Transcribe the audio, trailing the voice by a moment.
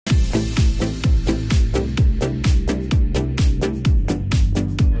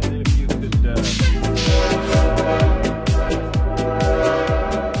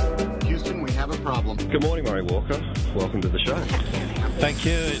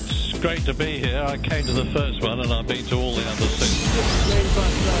great to be here. I came to the first one and I've been to all the others since.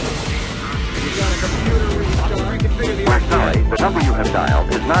 We're sorry, the number you have dialed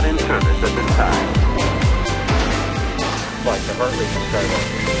is not in service at this time. Like the heart rate is going on.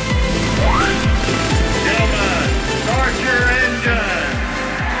 Gentlemen, start your engine!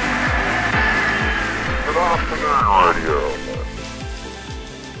 Good afternoon, Radio.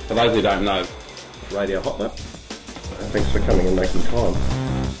 For those who don't know, Radio Hot Lap. Thanks for coming and making time.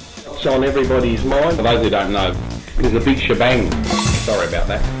 It's on everybody's mind. For those who don't know, there's a big shebang. Sorry about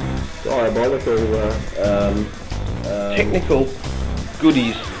that. Diabolical technical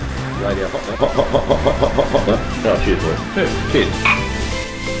goodies. Radio Hot Lap. Hot Lap. Oh, cheers, boys. Cheers.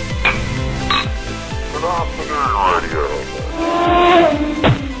 Good afternoon, Radio.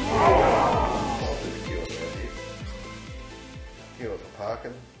 Queuing for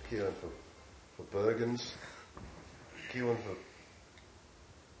parking, queuing for Bergens, queuing for...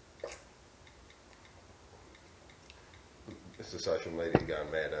 Mr. Social Media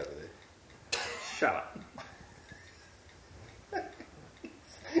going mad over there. Shut up.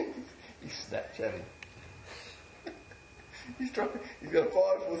 He's Snapchatting. He's got a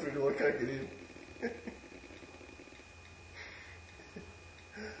 5-4-3 dollar can't get in.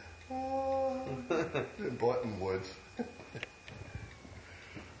 They're biting words.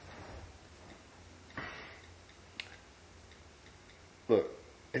 Look,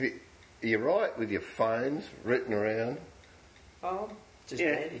 you're right with your phones written around. Just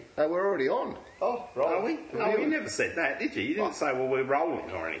Yeah. handy. No, we're already on. Oh, right. Are we? No, you never said that, did you? You didn't say, well, we're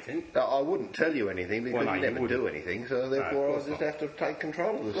rolling or anything. No, I wouldn't tell you anything because Well, no, you you never wouldn't. do anything, so therefore of I course just not. have to take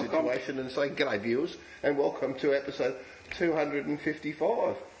control of the Look, situation and say, g'day viewers, and welcome to episode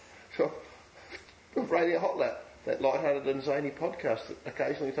 255 of Radio Hot Lap, that light-hearted and zany podcast that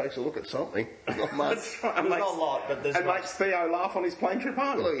occasionally takes a look at something. Not much. That's right. There's not a lot, but there's And much. makes Theo laugh on his plane trip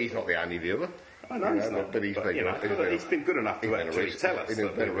home. Look, he's not the only viewer. I know he's You not, but he's been, you know, he's been good enough to actually tell us. He's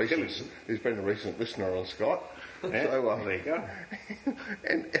that been, they were killing him. he's been a recent listener on Skype. Yeah, So, well, there you go.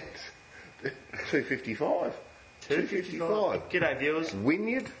 and 255. 255. G'day, viewers.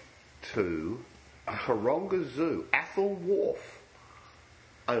 Wynyard to Taronga Zoo, Athol Wharf.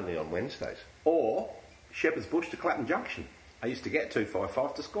 Only on Wednesdays. Or Shepherd's Bush to Clapham Junction. I used to get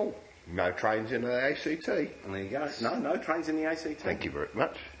 255 to school. No trains in the ACT. And there you go. No trains in the ACT. Thank you very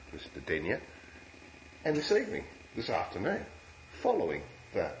much, Mr. Denyer. And this evening, this afternoon, following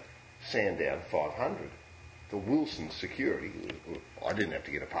the Sandown 500, the Wilson Security, I didn't have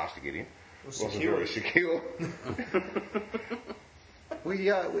to get a pass to get in. Wasn't very secure. we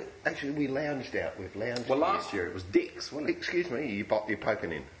lounged out. We've lounged. Well, here. last year it was Dick's, wasn't it? Excuse me, you're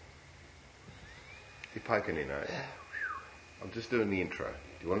poking in. You're poking in, eh? I'm just doing the intro.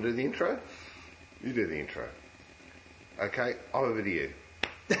 Do you want to do the intro? You do the intro. Okay, over to you.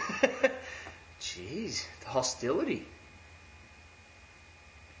 Jeez, the hostility.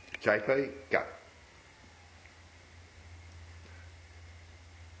 JP, go.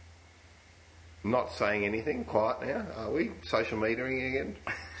 Not saying anything, quiet now, are we? Social mediaing again?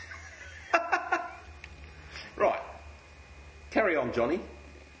 Right. Carry on, Johnny.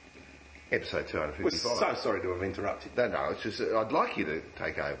 Episode We're 255. so sorry to have interrupted. No, it's just, I'd like you to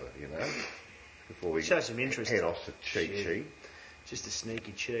take over, you know, before we Show some interest. head off to Chi. Just a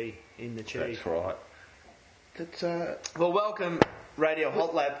sneaky chi in the chi. That's right. That, Well, welcome, Radio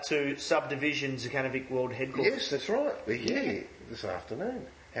Hot Lab, to Subdivision Zakanovic World Headquarters. yes, that's right. We're here this afternoon,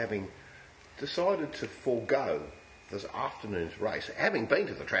 having decided to forego this afternoon's race, having been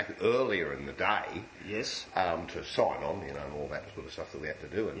to the track earlier in the day. Yes. To sign on, you know, and all that sort of stuff that we had to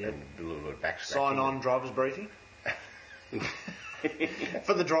do, and, Yep. and do a little bit of back Sign on driver's briefing.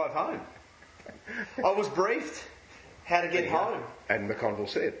 For the drive home. I was briefed how to get home. And McConville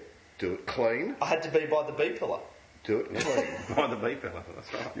said, do it clean, I had to be by the B pillar. do it clean. By the B pillar,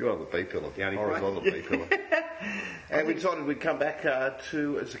 that's right. You're on the B pillar, The only horizontal B pillar. And we decided we'd come back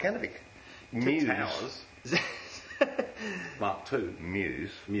to Zakanovic. Muse. Towers. Mark 2.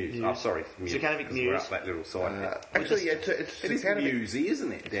 Muse. Muse. Oh, sorry. Muse. Zakanovic 'cause we're Muse. up that little side. Actually, yeah, it's It is Zakanovic. Musey,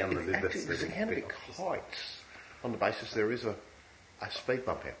 isn't it? Down the Actually, the Zakanovic Heights, on the basis there is a speed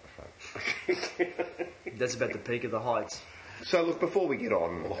bump out the front. That's about the peak of the heights. So look, before we get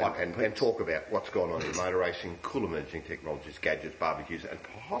on Well, and talk about what's gone on in motor racing, cool emerging technologies, gadgets, barbecues, and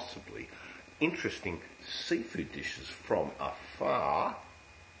possibly interesting seafood dishes from afar.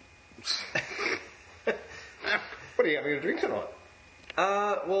 What are you having to drink tonight?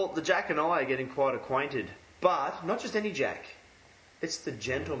 Well, the Jack and I are getting quite acquainted. But not just any Jack. It's the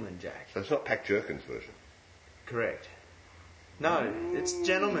Gentleman Jack. So it's not Pat Jerkins' version. Correct. No, it's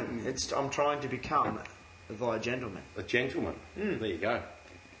gentleman. I'm trying to become thy gentleman. A gentleman. There you go.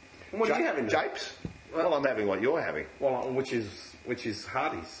 What are you having? Japes? Well, I'm having what you're having. Well, which is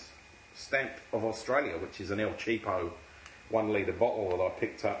Hardy's Stamp of Australia, which is an El Cheapo 1 litre bottle that I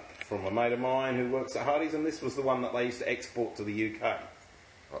picked up from a mate of mine who works at Hardy's, and this was the one that they used to export to the UK.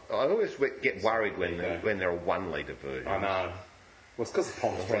 I always get worried when there are 1 litre versions. I know. Well, it's because the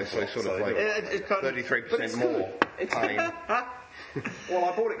Palm Springs So sort of like It's kind of- 33% more pain. Well,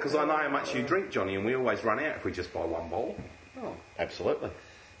 I bought it because I know how much you drink, Johnny, and we always run out if we just buy one bottle. Oh, absolutely.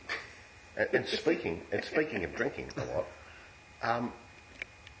 And speaking of drinking a lot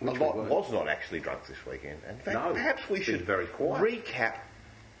was not actually drunk this weekend. In fact, No, perhaps we it's been should very quiet. recap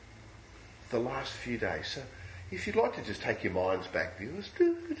the last few days. So, if you'd like to just take your minds back, viewers.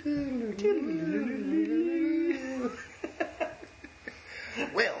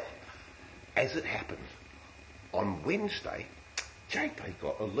 Well, as it happened, on Wednesday, JP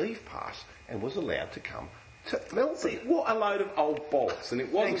got a leave pass and was allowed to come to Melbourne. See, what a load of old bollocks, and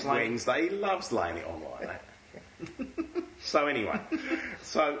it wasn't Thanks, mate. Wednesday. He loves laying it on like that. So anyway,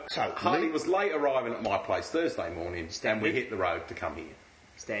 so Hardy was late arriving at my place Thursday morning, and we hit the road to come here.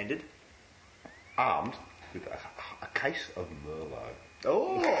 Standard. Armed with a case of Merlot.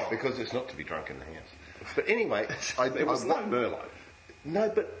 Oh! Because it's not to be drunk in the house. But anyway, There was no Merlot. No,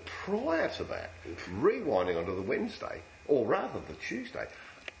 but prior to that, rewinding onto the Wednesday, or rather the Tuesday,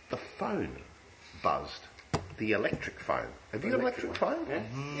 the phone buzzed. The electric phone. Have you got an electric phone?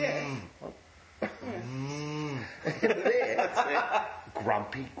 Yeah. And there,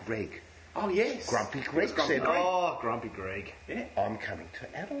 Grumpy Greg. Oh, yes. Grumpy Greg Grumpy said, Greg? Oh, Grumpy Greg. Yeah. I'm coming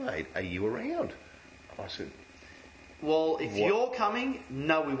to Adelaide. Are you around? I said, Well, if What? you're coming,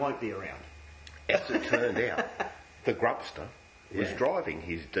 no, we won't be around. as it turned out, the Grumpster was driving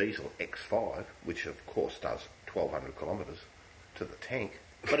his diesel X5, which of course does 1,200 kilometres, to the tank.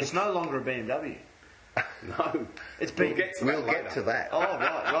 But it's no longer a BMW. No. It's been... We'll get to that. Oh,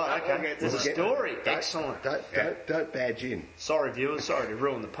 right, okay. There's a We'll get- story. Don't- Excellent. Don't badge in. Sorry, viewers. Sorry to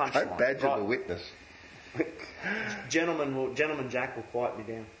ruin the punchline. Don't badger Right. the witness. Gentleman Jack will quiet me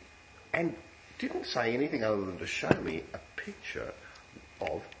down. And didn't say anything other than to show me a picture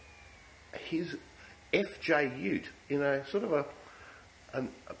of his FJ Ute in a sort of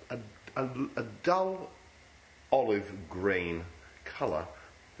a dull olive green colour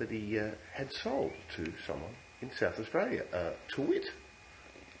that he had sold to someone in South Australia. To wit,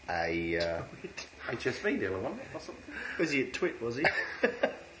 a HSV dealer, wasn't it? Or something? Was he a twit, was he?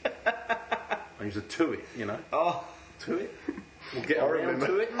 He was a to-it, you know. Oh. To-it. We'll get I around remember.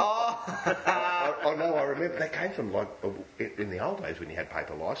 to it. I know, I remember. They came from like in the old days when you had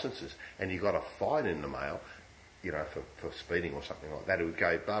paper licences and you got a fine in the mail, you know, for speeding or something like that. It would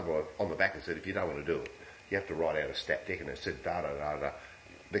go blah blah on the back and said, if you don't want to do it, you have to write out a stat deck, and it said da da da da,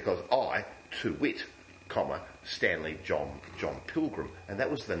 because I, to wit, comma Stanley John Pilgrim, and that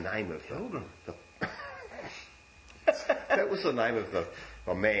was the name of the that was the name of the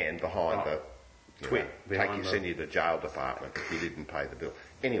man behind the. Twit behind Send you to the jail department if you didn't pay the bill.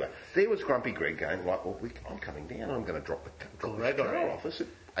 Anyway, there was Grumpy Greg going, right, well, I'm coming down, I'm going to drop the car off. I said,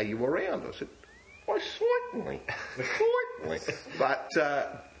 are you around? I said, why, certainly. But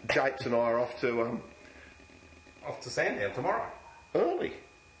Japes and I are off to Off to Sandown tomorrow. early.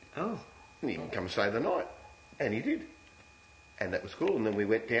 Oh. And he can come stay the night. And he did. And that was cool. And then we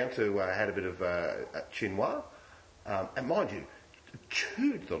went down to, had a bit of chinois. And mind you,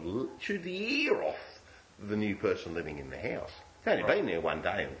 chewed the ear off the new person living in the house. They'd only been there one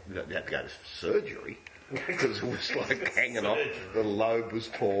day and they had to go to surgery because it was like hanging off. The lobe was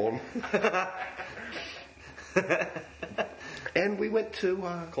torn. And we went to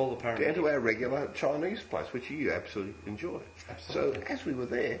Call the paramedic. down to our regular Chinese place, which you absolutely enjoy. So as we were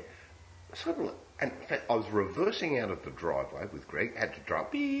there, suddenly, and in fact, I was reversing out of the driveway with Greg. Had to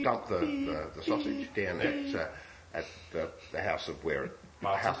dump the sausage down at the house of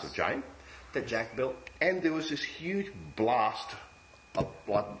House of Jane, That Jack built. and there was this huge blast of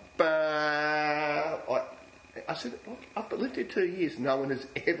like. I said, look, I've lived here 2 years. No one has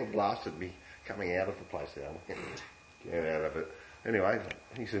ever blasted me coming out of the place now. Get out of it. Anyway,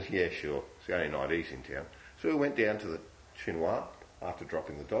 he says, yeah, sure. It's the only night he's in town. So we went down to the chinois after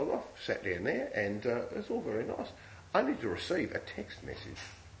dropping the dog off, sat down there, and it was all very nice. Only to receive a text message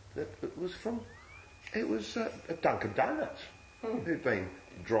that it was from, a Dunkin' Donuts, who'd been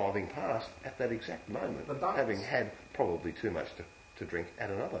driving past at that exact moment, having had probably too much to drink at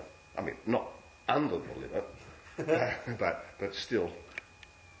another. I mean, not under the limit, but still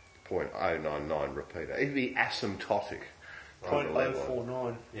 0.099 repeater. It'd be asymptotic. on the level.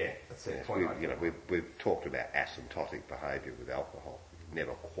 0.049. Yeah, that's it. We've talked about asymptotic behaviour with alcohol,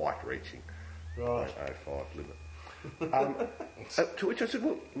 never quite reaching Right. 0.05 limit. To which I said,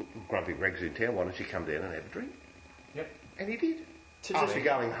 well, Grumpy Greg's in town, why don't you come down and have a drink? Yep. And he did. To After just-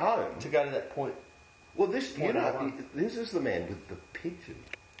 going home. To go to that point. Well, this, Point one. this is the man with the pigeon.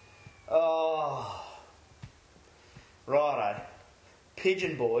 Oh. Righto.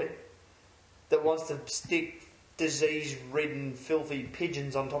 Pigeon boy that wants to stick disease-ridden, filthy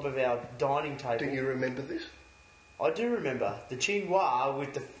pigeons on top of our dining table. Do you remember this? I do remember the chinois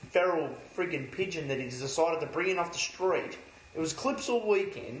with the feral friggin' pigeon that he's decided to bring in off the street. It was clips all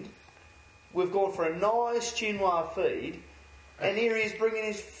weekend. We've gone for a nice chinois feed, and here he is bringing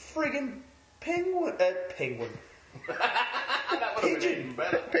his friggin' penguin. Pigeon.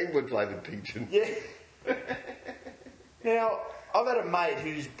 Penguin flavoured pigeon. Yeah. Now, I've had a mate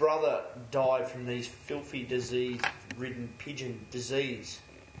whose brother died from these filthy disease-ridden pigeon disease,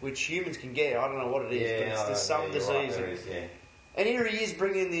 which humans can get. I don't know what it is, but it's there's some disease. And here he is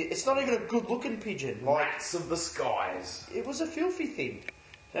bringing the... It's not even a good-looking pigeon. Like, Rats of the skies. it was a filthy thing.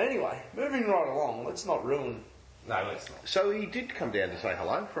 Anyway, moving right along. Let's not ruin... No, let's not. So he did come down to say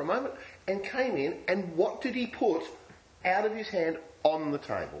hello for a moment and came in, and what did he put out of his hand on the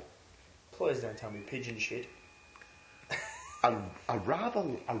table? Please don't tell me pigeon shit. A rather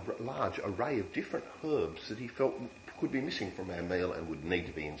large array of different herbs that he felt could be missing from our meal and would need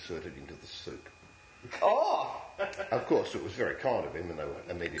to be inserted into the soup. Oh! Of course, it was very kind of him, and they were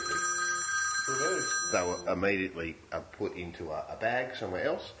immediately put into a bag somewhere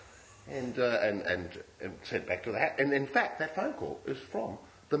else and sent back to the house. And in fact, that phone call is from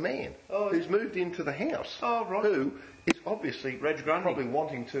the man who's moved into the house. Oh, right. Who is obviously Reg Grundy. probably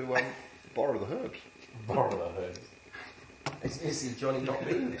wanting to borrow the herbs. Borrow the herbs. This is Johnny not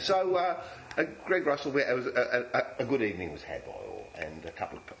being there. So, Greg Russell, it was a good evening was had by all, and a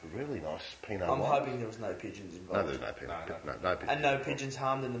couple of really nice Pinot I'm wines. hoping there was no pigeons No, involved. there's no pigeons. No. No pigeons. And no pigeons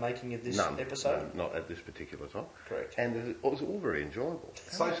harmed in the making of this episode? No, not at this particular time. Correct. And it was all very enjoyable.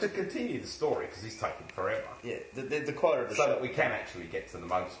 So to continue the story, because he's taking forever, Yeah, the quote of the so show. that we can actually get to the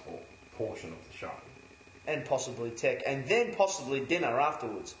motorsport portion of the show. And possibly tech. And then possibly dinner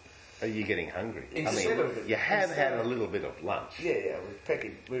afterwards. Are you getting hungry? Instead of- you have instead had a of- little bit of lunch. Yeah,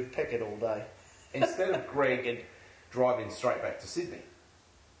 we've pecked all day. Instead of Greg driving straight back to Sydney,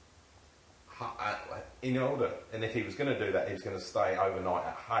 and if he was going to do that, he was going to stay overnight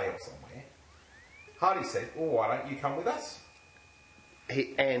at Hay or somewhere. Hardy said, "Well, why don't you come with us?"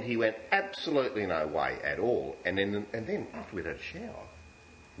 He went absolutely no way at all. And then after we'd had a shower,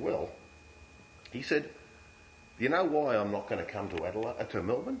 well, he said, "You know why I'm not going to come to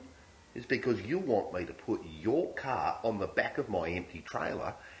Melbourne? Is because you want me to put your car on the back of my empty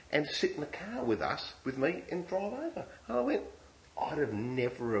trailer and sit in the car with me and drive over." And I went, I'd have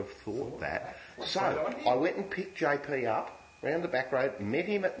never have thought that. So I went and picked JP up round the back road, met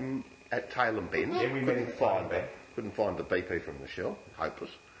him at Tailem Bend. Yeah, we met him at Tailem Bend. Couldn't find the BP from the shell.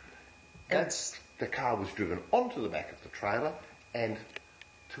 Hopeless. That's... The car was driven onto the back of the trailer, and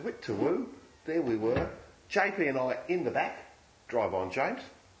to it to woo, there we were, JP and I in the back, drive on James,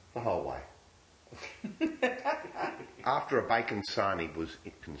 the whole way. After a bacon sarnie was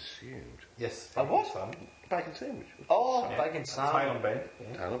consumed. Yes. A what? Bacon sandwich. Oh, bacon sarnie. Tailem Bend.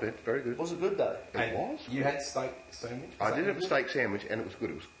 Yeah. Tailem Bend, very good. Was it good though? It was. You had steak sandwich? I did have a steak sandwich, and it was good.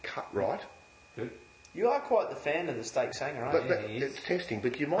 It was cut right. Good. You are quite the fan of the steak sanger, aren't But you? he is. it's testing.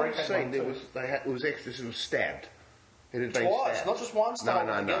 But you might have Break seen that there one was it was extras. It was stabbed. It had been Twice, stabbed. not just one stab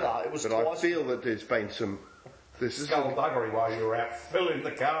No. together. It was but twice. I feel that there's been some. This is Skullduggery while you were out filling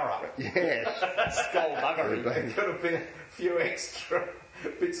the car up. yes. Skullduggery. There could have been a few extra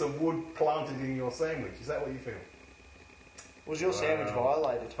bits of wood planted in your sandwich. Is that what you feel? Was your sandwich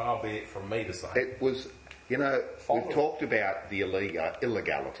violated? Far be it from me to say. It was. You know, we've talked about the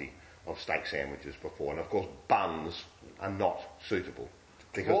illegality of steak sandwiches before, and of course buns are not suitable.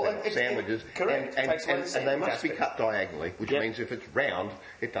 Because Well, they're sandwiches, correct. and Takes away the they sandwich must be aspect. cut diagonally, which Yep. means if it's round,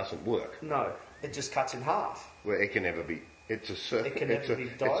 it doesn't work. No, it just cuts in half. Well, it can never be. It's a circle. It can it's never a,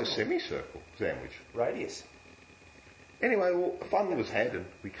 be it's diagonal. a semicircle sandwich. Radius. Anyway, well, fun was had, and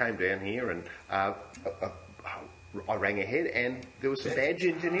we came down here, and I rang ahead, and there was some badge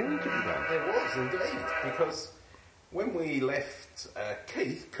engineering to be done. There was indeed, because when we left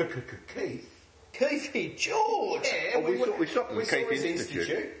Keith, Keithy George! yeah, Oh, we stopped at the saw Keith his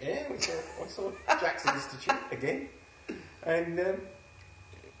Institute. Yeah, we saw Jack's Institute again, and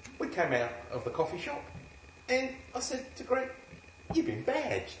we came out of the coffee shop, and I said to Greg, "You've been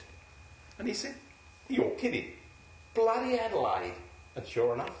badged," and he said, "You're kidding, bloody Adelaide!" And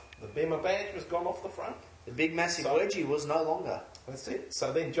sure enough, the Bima badge was gone off the front. The big massive So- wedgie was no longer. That's it.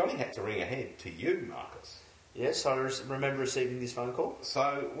 So then Johnny had to ring ahead to you, Marcus, Yes, I remember receiving this phone call.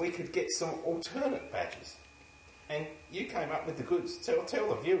 so we could get some alternate badges. And you came up with the goods. Tell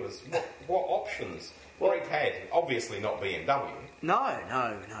the viewers what options Greg had. Obviously not BMW.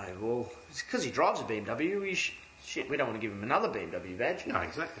 No. Well, it's because he drives a BMW. We don't want to give him another BMW badge. No,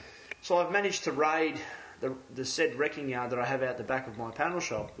 exactly. So I've managed to raid the said wrecking yard that I have out the back of my panel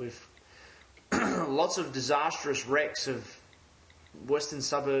shop with lots of disastrous wrecks of Western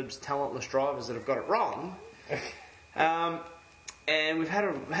suburbs talentless drivers that have got it wrong. And we've had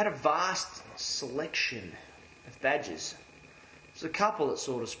a vast selection of badges. There's a couple that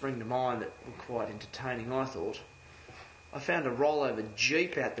sort of spring to mind that were quite entertaining, I thought. I found a rollover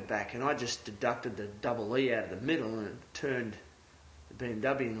Jeep out the back, and I just deducted the double E out of the middle and it turned the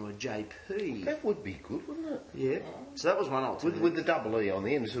BMW into a JP. That would be good, wouldn't it? Yeah. So that was one alternative. With the double E on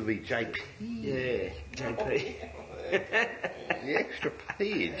the end, this would be JP. Yeah, JP. The extra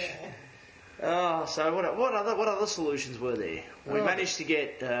page. Oh, so what other solutions were there? We managed to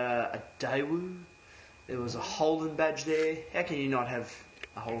get a Daewoo. There was a Holden badge there. How can you not have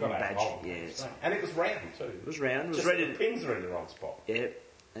a Holden badge? Yeah, and it was round too. it was round. It was Just ready. the pins are in the wrong spot. Yep.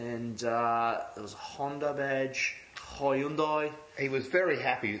 And there was a Honda badge, Hyundai. He was very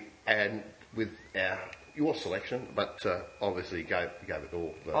happy and with your selection, but obviously he gave it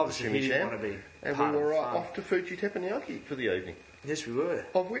all. Obviously, Shimmy he didn't Sham. want to be And part we were of the fun. off to Fuji Teppanyaki for the evening, Yes, we were.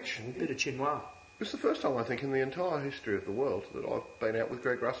 of which A bit of Chinua. it was the first time, I think, in the entire history of the world that I've been out with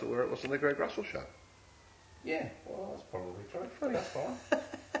Greg Russell where it wasn't the Greg Russell show. Yeah, well, that's probably true. That's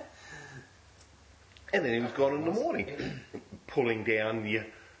fine. And then he was gone in the morning, pulling down your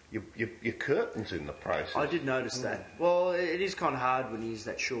curtains in the process. I did notice that. Well, it is kind of hard when he's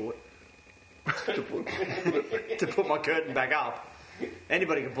that short To put- to put my curtain back up.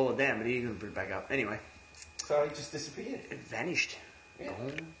 Anybody can pull it down, but he can put it back up. Anyway, So he just disappeared. it vanished. Yeah.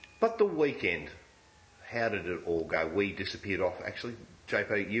 Gone. But the weekend, how did it all go? We disappeared off. Actually,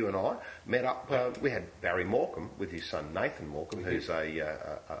 JP, you and I met up. We had Barry Morecambe with his son Nathan Morecambe, who's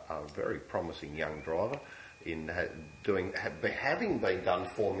a very promising young driver having been done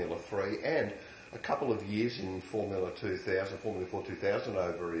Formula 3 and a couple of years in Formula 2000, Formula 4 2000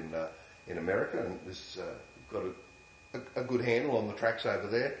 over in America, and has got a good handle on the tracks over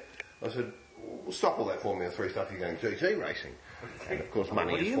there. I said, we'll stop all that Formula 3 stuff, you're going GT racing. And of course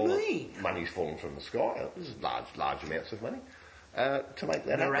money's fallen from the sky. It's large amounts of money. To make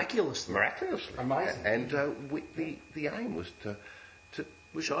that Miraculously. happen. Miraculously. Amazing. And the aim was to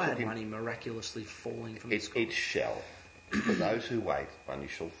Wish I had money miraculously falling from the sky. it shall. For those who wait, money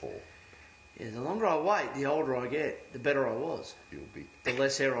shall fall. Yeah, the longer I wait, the older I get, the better I was. You'll be. The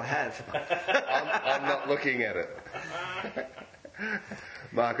less hair I have. I'm not looking at it.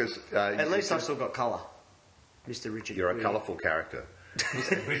 Marcus, At least I've still got colour. Mr. Richard you're a Queer. colourful character.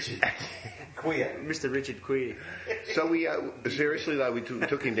 Richard. Queer. Mr. Richard Queer. So we seriously though we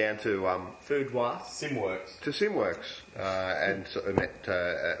took him down to Foodwire. Simworks. Simworks and sort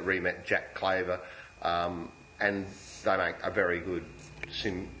of re-met Jack Claver, and they make a very good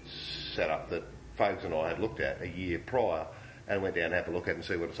sim setup that Fogs and I had looked at a year prior and went down and have a look at and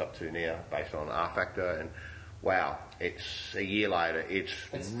see what it's up to now based on R Factor, and wow, it's a year later, it's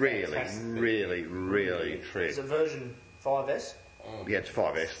really, fantastic. really trick. Is it version 5S? Yeah, it's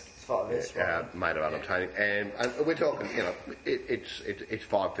 5S. It's 5S, right. Made of aluminium, and we're talking, it's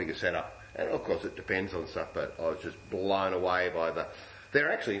 5-figure setup, and of course it depends on stuff. But I was just blown away by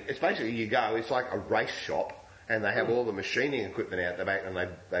they're actually, it's basically it's like a race shop, and they have all the machining equipment out the back, and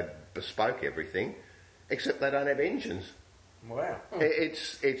they bespoke everything, except they don't have engines. Wow.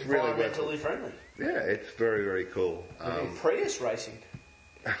 It's really Environmentally friendly. yeah, it's very cool. Prius racing.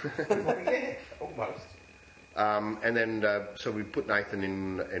 Yeah, almost. And then so we put Nathan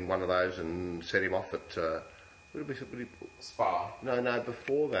in one of those and set him off at what did we Spa. No,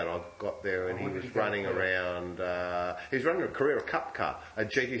 before that I got there and he where was did he go running for? around, he was running a Carrera Cup car, a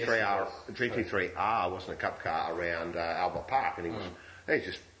GT3R, GT3R wasn't a Cup car, around Albert Park, and he was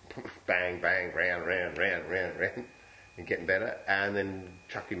just bang, round, and getting better, and then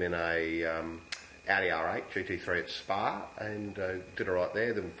chucked him in a Audi R8 GT3 at Spa, and did all right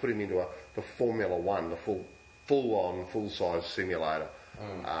there, then put him into the Formula 1, the full-size simulator,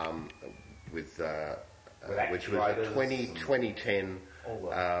 with which was a 2010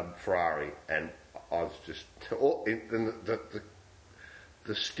 Ferrari, and I was just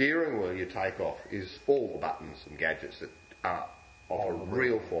the steering wheel you take off is all the buttons and gadgets that are of a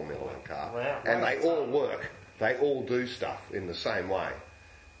real Formula 1 car, Wow. and they all work. They all do stuff in the same way.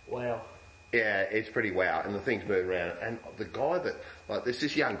 Wow. Yeah, it's pretty wow, and the thing's moving around. And the guy there's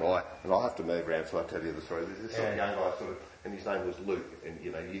this young guy, and I'll have to move around so I tell you the story. There's this sort of young guy, and his name was Luke, and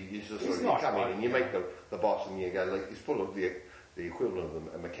you just sort of nice, come in right? and you meet the boss, and you go, Luke, he's full of the equivalent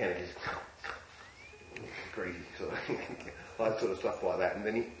of a mechanic. greasy, sort of, like sort of stuff like that. And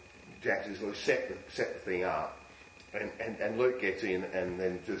then Jackson sort of set the thing up, and Luke gets in and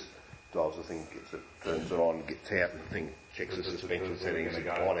then just dials the thing, gets it, turns it on, gets out, and the thing checks the suspension settings and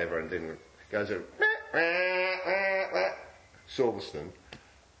whatever, and then goes over. Silverstone,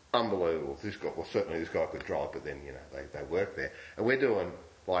 unbelievable. Certainly this guy could drive, but then they work there, and we're doing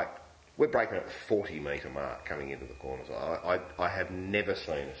we're breaking at the 40-metre mark coming into the corners. I have never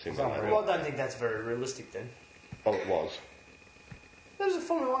seen a simulator. Well, I don't think that's very realistic then. Oh, it was. There's a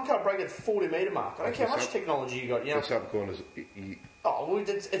Formula 1 car break at the 40-metre mark. I don't care how much technology you got. For some corners,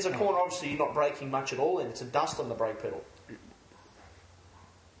 It's a corner, obviously, you're not braking much at all, and it's a dust on the brake pedal.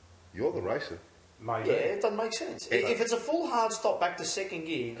 You're the racer. Maybe. Yeah, it doesn't make sense. If it's a full hard stop back to second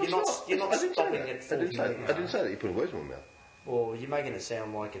gear, you're not stopping at 40 metres. I didn't say that. You put words in my mouth. Well, you're making it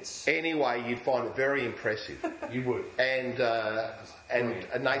sound like it's... Anyway, you'd find it very impressive. You would. And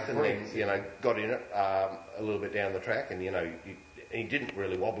Nathan then, got in it a little bit down the track, and he didn't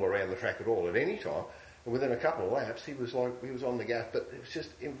really wobble around the track at all at any time. And within a couple of laps, he was on the gas. But it was just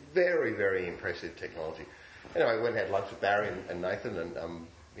very, very impressive technology. Anyway, we went and had lunch with Barry and Nathan, and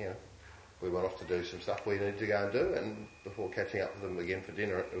we went off to do some stuff we needed to go and do. And before catching up with them again for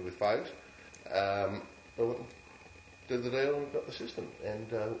dinner with Fogues, we went and did the deal and got the system.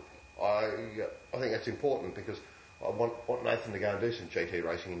 And I think that's important because I want Nathan to go and do some GT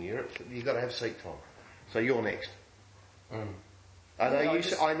racing in Europe. So you've got to have seat time. So you're next.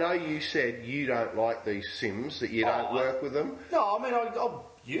 I know you said you don't like these sims, that you don't work with them. No, I mean, I'll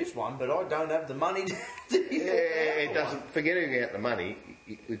use one, but I don't have the money to it doesn't. Forgetting about the money,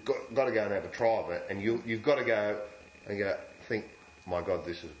 you've got to go and have a try of it, and you've got to go and think, my God,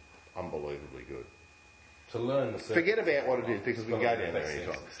 this is unbelievably good. To learn the forget about what it is, because we can go down there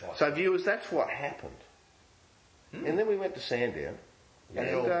anytime. So viewers, that's what happened. And then we went to Sandown,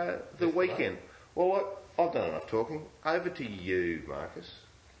 and the weekend. Well, I've done enough talking. Over to you, Marcus.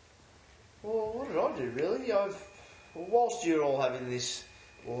 Well, what did I do, really? Whilst you're all having this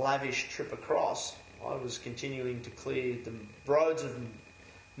lavish trip across, I was continuing to clear the roads of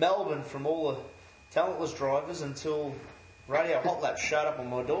Melbourne from all the talentless drivers until Radio Hot Lap showed up on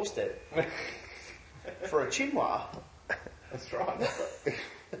my doorstep for a Chinwa. That's right.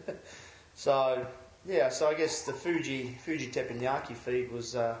 So I guess the Fuji teppanyaki feed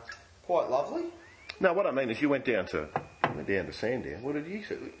was quite lovely. No, what I mean is you went down to Sandown. What did you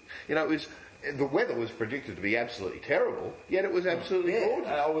say? The weather was predicted to be absolutely terrible, yet it was absolutely gorgeous.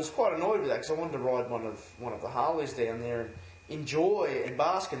 I was quite annoyed with that because I wanted to ride one of the Harleys down there and enjoy and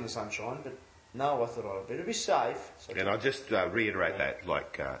bask in the sunshine, but no, I thought I'd better be safe. So and I'll just reiterate that,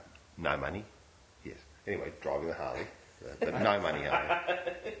 no money. Yes. Anyway, driving the Harley, but no money on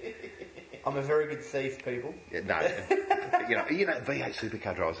it. I'm a very good thief, people. Yeah, no, V8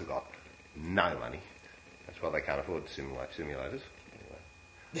 supercar drivers have got no money. That's why they can't afford simulators.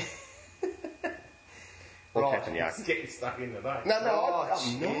 Anyway. What's It's getting stuck in the day. No,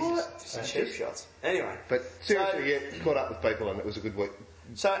 I'm not. Some cheap shots. Anyway. But seriously, caught up with people and it was a good week.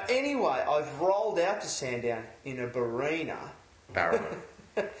 So anyway, I've rolled out to Sandown in a Barina.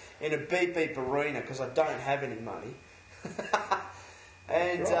 In a beep Barina because I don't have any money.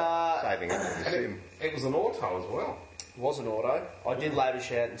 And saving it for the sim. It was an auto as well. It was an auto. I did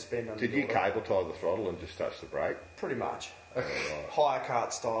lavish out and spend on Did the you auto. cable tie the throttle and just touch the brake? Pretty much. Hire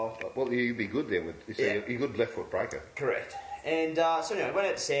cart style. Well, you'd be good then. You're a good left foot breaker. Correct. And so anyway, went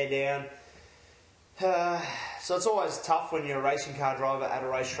out to Sandown. So it's always tough when you're a racing car driver at a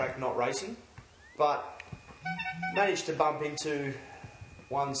racetrack not racing. But managed to bump into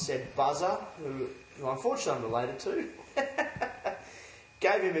one said Buzzer, who unfortunately I'm related to.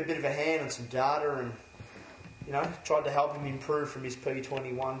 Gave him a bit of a hand on some data and, tried to help him improve from his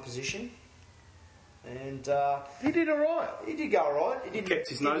P21 position. And he did all right. He did go all right. He kept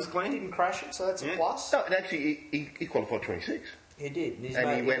his nose clean. He didn't crash it, so that's a plus. No, and actually, he qualified 26. He did.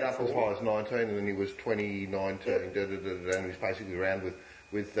 And he went up as high as 19, and then he was 20, 19, and he was basically around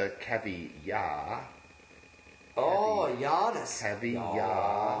with Caviar. Oh, Giannis.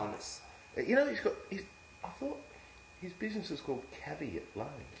 Caviar. Giannis. I thought his business is called Caveat Loans.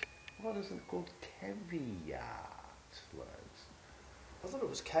 Why isn't it called Caveat Loans? I thought it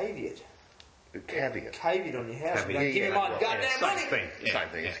was Caveat. Caveat. Caveat on your house. Caveat. Give me my goddamn money. Same thing. Same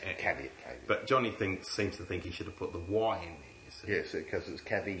thing. It's caveat. But Johnny seems to think he should have put the Y in there. Yes, because it's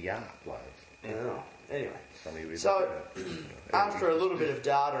Caviar Loans. Yeah. Anyway. So, after a little bit of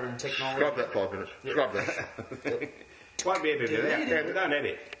data and technology... Scrub that 5 minutes. Scrub that. Won't be able to do that. Don't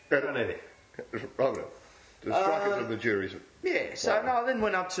edit. Don't edit. Scrub it. To strike it to the juries. Yeah, so I then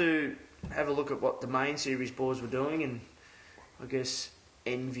went up to have a look at what the main series boards were doing, and I guess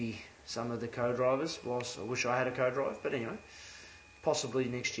envy some of the co-drivers. Whilst I wish I had a co-drive, but anyway, possibly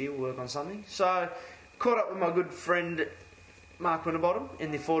next year we'll work on something. So, caught up with my good friend Mark Winterbottom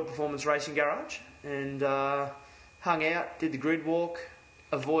in the Ford Performance Racing Garage and hung out, did the grid walk,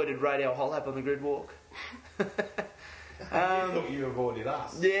 avoided Radio Hollap on the grid walk. You thought you avoided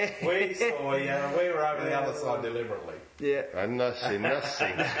us. Yeah. We saw you. We were over the other side deliberately. Yeah. And nothing.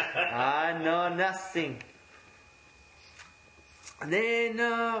 I know nothing. And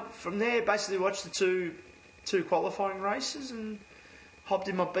then from there, basically watched the two qualifying races and hopped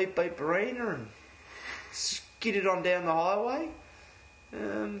in my beep Barina and skidded on down the highway.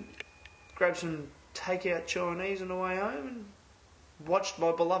 Grabbed some takeout Chinese on the way home and watched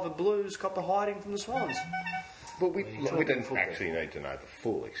my beloved Blues cop the hiding from the Swans. But we didn't actually need to know the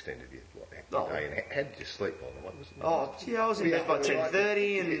full extent of your day. How did you sleep on the one? Oh, yeah, I was in bed by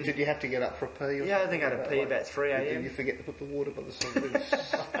 10:30 and... Did you have to get up for a pee? Or Yeah, I think I had a pee about 3 a.m. Did you forget to put the water by the side?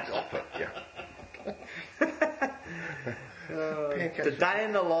 Stop it, yeah. The day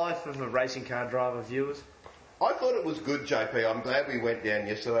in the life of a racing car driver, viewers. I thought it was good, JP. I'm glad we went down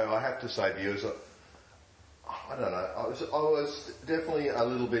yesterday. I have to say, viewers, I don't know. I was definitely a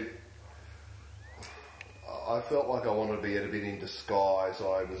little bit... I felt like I wanted to be a bit in disguise.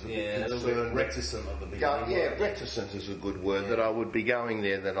 I was a bit concerned. Reticent at the beginning. Reticent is a good word. That I would be going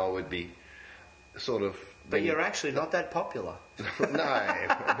there, that I would be sort of... But you're actually not that popular. No,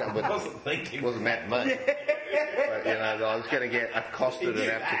 I wasn't thinking. It wasn't that much. But, I was going to get accosted and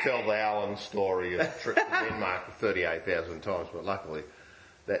have to tell the Alan story of trip to Denmark 38,000 times, but luckily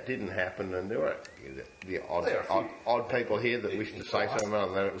that didn't happen, and there were the odd people here that wished to say something,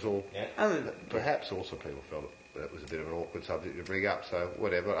 and then it was all... Yeah. Perhaps also people felt that was a bit of an awkward subject to bring up, so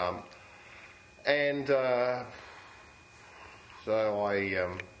whatever. So I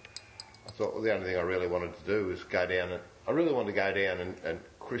thought, well, the only thing I really wanted to do was go down and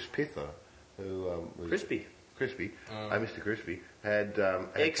Chris Pither, who was... Crispy. Mr. Crispy, had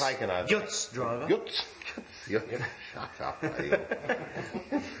taken over... Yutz driver. Yutz. Shut up,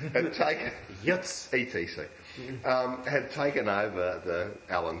 had taken... Yutz. ETC. Had taken over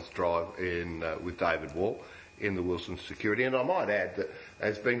the Allen's drive with David Wall in the Wilson Security, and I might add that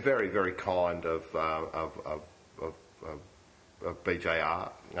has been very, very kind of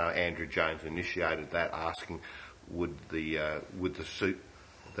BJR. Andrew Jones initiated that, asking would the suit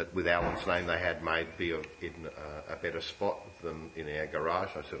that with Alan's name they had made be in a better spot than in our garage.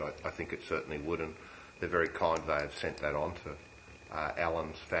 I said I think it certainly would, and they're very kind. They have sent that on to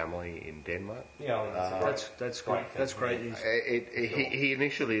Alan's family in Denmark. Yeah, that's great. That's great news. He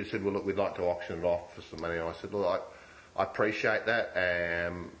initially said, "Well, look, we'd like to auction it off for some money." And I said, "Look, I appreciate that.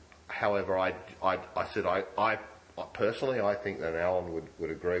 However, I said I personally I think that Alan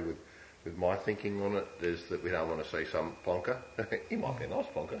would agree with my thinking on it, is that we don't want to see some plonker. He might be a nice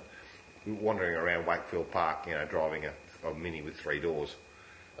plonker, wandering around Wakefield Park, driving a Mini with 3 doors,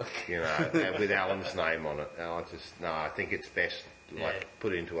 and with Alan's name on it. I think it's best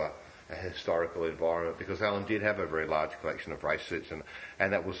put into a historical environment, because Alan did have a very large collection of race suits, and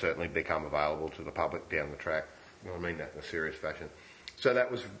that will certainly become available to the public down the track. I mean that in a serious fashion. So that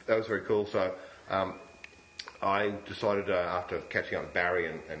was very cool. So I decided after catching up with Barry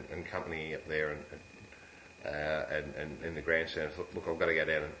and company up there and in the grandstand, I thought, look, I've got to go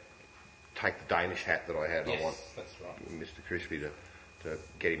down and take the Danish hat that I had. Yes, I want that's right. Mr. Crispy to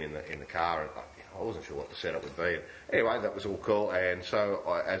get him in the car. And I wasn't sure what the setup would be. Anyway, that was all cool. And so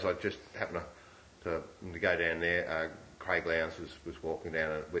as I just happened to go down there, Craig Lowndes was walking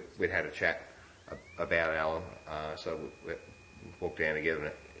down, and we'd had a chat about Alan. So we walked down together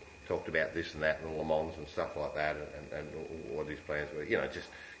and talked about this and that and Le Mans and stuff like that, and what his plans were. Just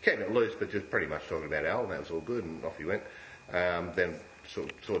keeping it loose, but just pretty much talking about Alan. That was all good, and off he went. Then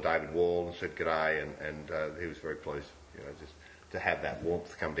saw David Wall and said g'day, and he was very pleased, just to have that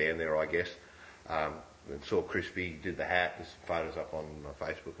warmth come down there, I guess. And saw Crispy, did the hat. There's some photos up on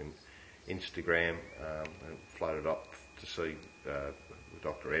Facebook and Instagram, and floated up to see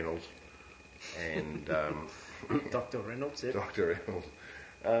Dr. Reynolds and Dr. Reynolds, yeah. Dr. Reynolds.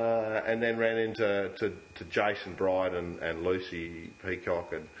 And then ran into Jason Bride and Lucy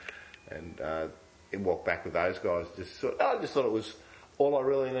Peacock and walked back with those guys. I just thought it was all I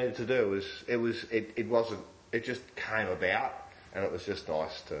really needed to do. It just came about, and it was just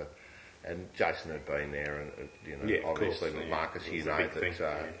nice to. And Jason had been there, and obviously course, Marcus,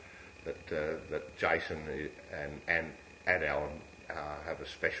 that Jason and Alan have a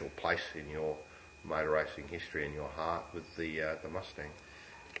special place in your motor racing history, in your heart, with the Mustang.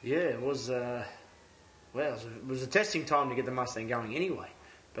 Yeah, it was. It was a testing time to get the Mustang going anyway.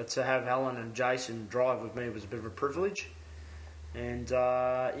 But to have Alan and Jason drive with me was a bit of a privilege. And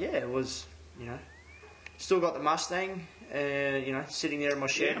it was, still got the Mustang, sitting there in my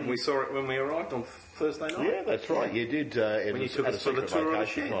shed. Yeah, and we saw it when we arrived on Thursday night. Yeah, that's right. You did. It When you was took at us a for the secret tour of the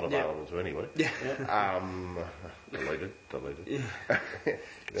location, shed. not available to anybody. Yeah. Deleted.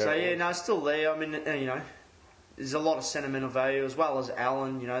 So it's still there. I mean, there's a lot of sentimental value as well as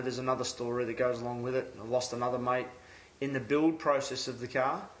Alan. There's another story that goes along with it. I lost another mate in the build process of the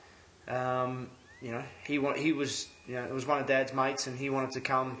car. He was, it was one of Dad's mates, and he wanted to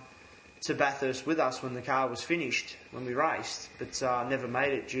come to Bathurst with us when the car was finished, when we raced, but never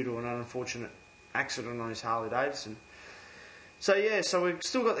made it due to an unfortunate accident on his Harley Davidson. So we've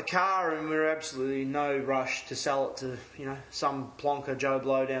still got the car, and we're absolutely no rush to sell it to, some plonker Joe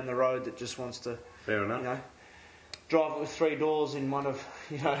Blow down the road that just wants to, Fair enough. Drive it with 3 doors in one of,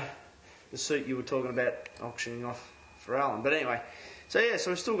 the suit you were talking about auctioning off for Alan. But anyway, so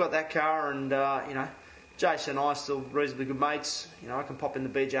we've still got that car, and, Jason and I are still reasonably good mates. I can pop in the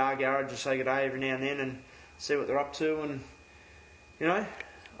BJR garage and say good day every now and then and see what they're up to. And,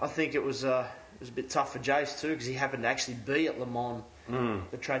 I think it was a bit tough for Jace too, because he happened to actually be at Le Mans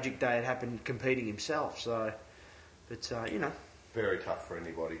the tragic day it happened, competing himself. So, but, Very tough for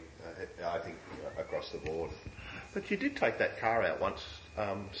anybody, I think, across the board. But you did take that car out once,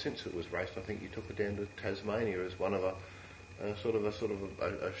 since it was raced. I think you took it down to Tasmania as one of a sort of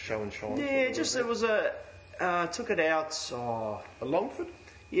a show and shine. Yeah, it was took it out. A Longford?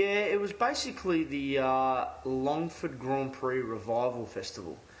 Yeah, it was basically the Longford Grand Prix Revival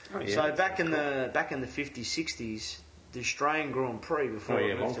Festival. Oh, yeah, So back in the 50s, 60s, the Australian Grand Prix before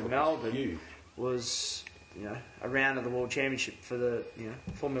it moved to Melbourne was a round of the World Championship for the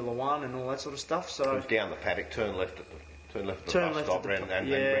Formula One and all that sort of stuff. So It was down the paddock, turn left at the bus stop, and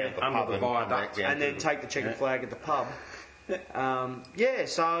round the under pub the and come viaduct, back down and to then the- take the checkered flag at the pub. We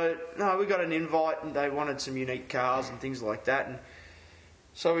got an invite, and they wanted some unique cars and things like that, and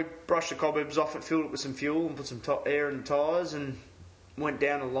so we brushed the cobwebs off it, filled it with some fuel and put some air in the tyres, and went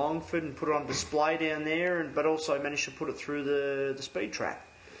down to Longford and put it on display down there, but also managed to put it through the speed track.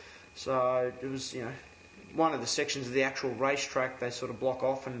 So it was, one of the sections of the actual racetrack they sort of block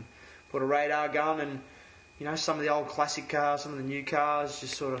off and put a radar gun, and some of the old classic cars, some of the new cars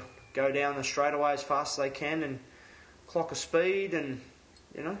just sort of go down the straightaway as fast as they can and clock a speed, and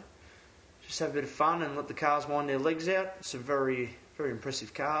just have a bit of fun and let the cars wind their legs out. Some very, very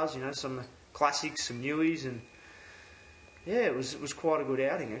impressive cars, some classics, some newies, and it was quite a good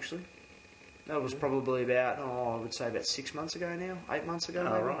outing actually. That was probably about, I would say about 6 months ago now, 8 months ago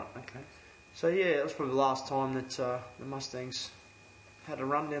maybe. Oh, right, okay. So that was probably the last time that the Mustangs had a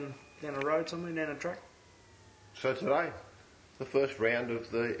run down the road somewhere, down a track. So today, the first round of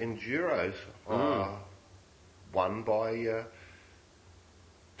the Enduros, won by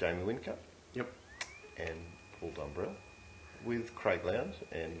Jamie Whincup. Yep. And Paul Dumbrell, with Craig Lowndes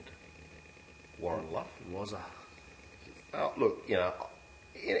and Warren Luff. Was Look,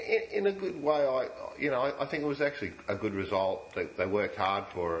 in a good way, I think it was actually a good result. They worked hard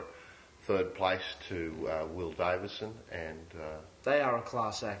for it. Third place to Will Davison, and they are a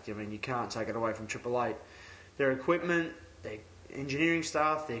class act. I mean, you can't take it away from Triple Eight. Their equipment, their engineering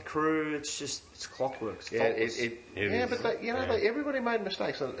staff, their crew, it's clockwork. It's faultless. but everybody made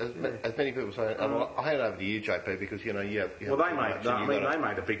mistakes, as many people say. And I hand over to you, JP, because you have. Well, they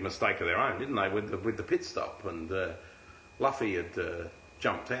made a big mistake of their own, didn't they, with the pit stop, and Luffy had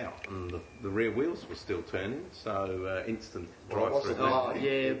jumped out, and the rear wheels were still turning, so instant drive through.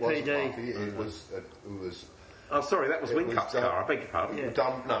 PD. It was. Oh, sorry, that was Whincup's car. I beg your pardon. Yeah.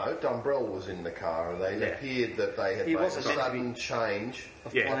 Dumbrell was in the car, and it appeared that they had made a sudden change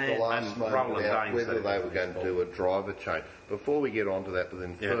at the last moment about whether they were going to do a driver change. Before we get on to that, but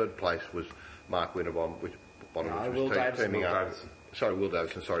then third place was Mark Winterbottom, which was teaming up. Will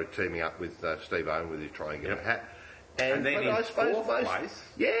Davison, teaming up with Steve Owen with his triangular hat. And then in fourth place,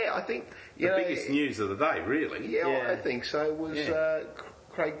 I think the biggest news of the day, really. Yeah, I think so. Was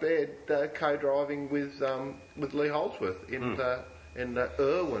Craig Baird co-driving with Lee Holdsworth in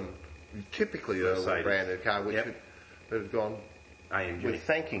Irwin, typically Irwin branded car, which had gone AMG with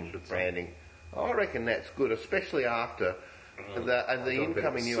thanking branding. I reckon that's good, especially after the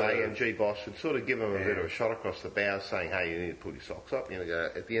incoming new AMG boss had sort of given him a bit of a shot across the bow, saying, "Hey, you need to pull your socks up."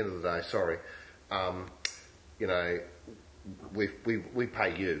 At the end of the day, sorry. We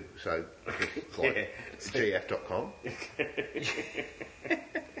pay you, so it's like gf.com.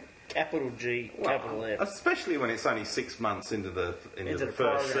 Capital G, capital F. Especially when it's only 6 months into the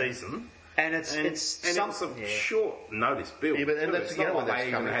first season. And it's a short notice build. Yeah, but and that's it's not like they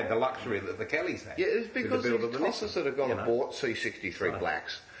even coming had the luxury that the Kellys had. Yeah, it's because the the Tossers that have gone and bought C63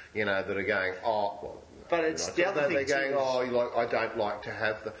 blacks, that are going, But it's Right? the So other thing they're going, too is- oh, like, I don't like to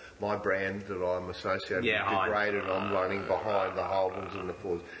have my brand that I'm associated Yeah, with I degraded. I'm running behind the Holdens and the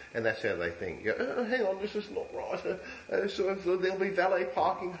Fords, and that's how they think. You go, hang on, this is not right. So there'll be valet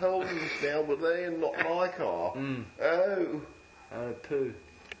parking Holdens now with me and not my car. Oh. Oh, poo.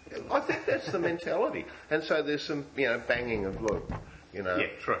 I think that's the mentality, and so there's some, banging of look, Yeah,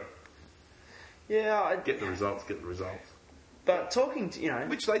 true. Yeah, Get the results. but talking to,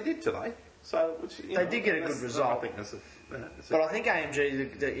 Which they did today. So They did get a good result. I think that's but I think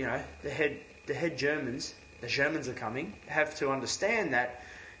AMG, the head Germans, the Germans are coming, have to understand that,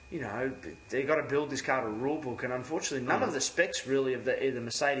 they've got to build this car to a rule book, and unfortunately none of the specs really of either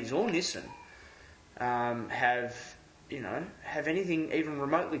Mercedes or Nissan have anything even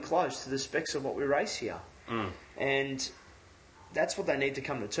remotely close to the specs of what we race here. And that's what they need to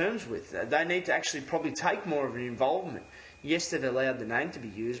come to terms with. They need to actually probably take more of an involvement. Yes, they've allowed the name to be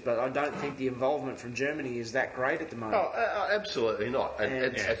used, but I don't think the involvement from Germany is that great at the moment. Oh, absolutely not.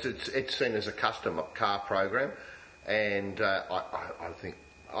 And- It's seen as a custom car program, and I think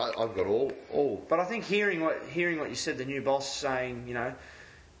I've got all. But I think hearing what you said, the new boss saying,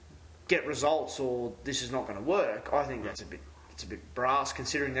 get results or this is not going to work. I think it's a bit brass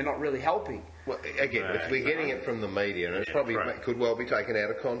considering they're not really helping. Well, again, we're getting it from the media, and it's probably could well be taken out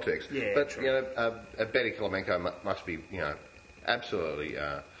of context. Yeah, but true. Betty Klimenko must be, absolutely,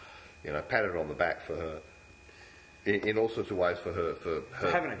 patted on the back for her. In all sorts of ways for her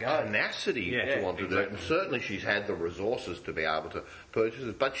having a go. tenacity to want to do it, and certainly she's had the resources to be able to purchase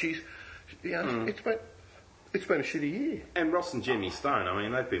it. But she's, it's been a shitty year. And Ross and Jimmy Stone, I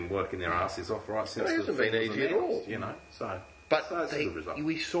mean, they've been working their asses off right since It hasn't been easy at all. So. But So that's a good result.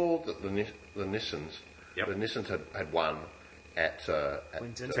 we saw that the Nissans, Yep. the Nissans had won at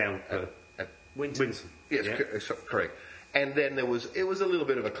Winton. at Winton. yes, Yeah. correct. And then it was a little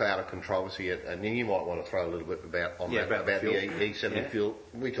bit of a cloud of controversy, and you might want to throw a little bit about the fuel. the E70 Yeah. fuel.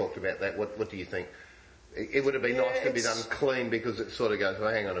 We talked about that. What do you think? It would have been nice to be done clean because it sort of goes,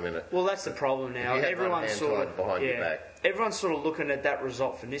 well, hang on a minute. Well, that's the problem now. If you had one Everyone's hand sort tied of behind your back. Everyone's sort of looking at that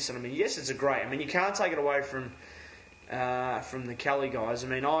result for Nissan. I mean, yes, it's a great. I mean, you can't take it away from the Kelly guys. I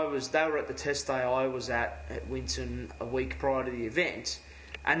mean, they were at the test day I was at Winton a week prior to the event,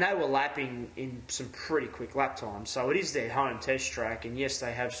 and they were lapping in some pretty quick lap times. So it is their home test track, and yes,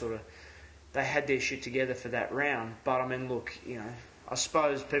 they have they had their shit together for that round. But I mean, look, I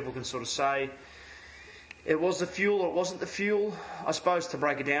suppose people can sort of say it was the fuel or it wasn't the fuel. I suppose to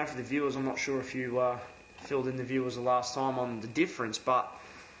break it down for the viewers, I'm not sure if you filled in the viewers the last time on the difference, but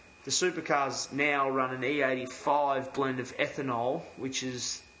the supercars now run an E85 blend of ethanol, which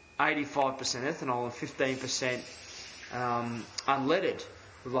is 85% ethanol and 15% unleaded,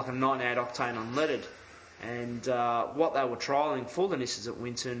 with like a 98 octane unleaded. And what they were trialling for the Nissans at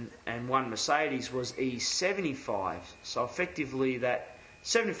Winton and one Mercedes was E75. So effectively that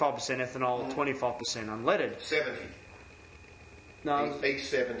 75% ethanol, 25% unleaded. 70. No,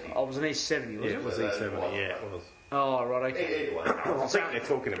 E70. I was an E70, was Yeah, it was E70, yeah, it was. Oh, right, okay. Anyway, I think they're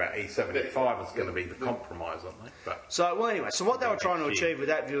talking about E75 is going to be the compromise, aren't they? But So, well, anyway, so what they were trying to achieve with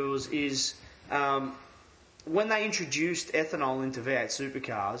that, viewers, is when they introduced ethanol into V8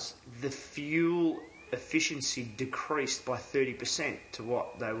 supercars, the fuel efficiency decreased by 30% to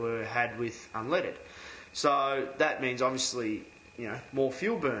what they had with unleaded. So that means, obviously, more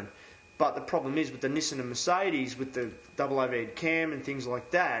fuel burn. But the problem is with the Nissan and Mercedes, with the double overhead cam and things like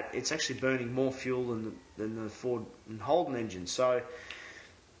that, it's actually burning more fuel than the Ford and Holden engine. So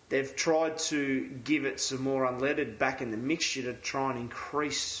they've tried to give it some more unleaded back in the mixture to try and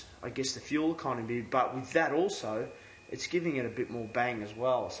increase, I guess, the fuel economy. But with that also, it's giving it a bit more bang as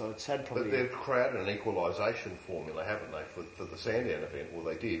well. So it's had probably... But they've created an equalisation formula, haven't they, for the Sandown event? Well,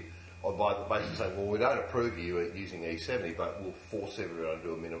 they did. Or by the basis of saying, well, we don't approve you using E70, but we'll force everyone to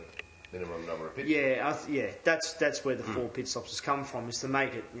do a minimum number of pit stops. That's where the 4 pit stops has come from, is to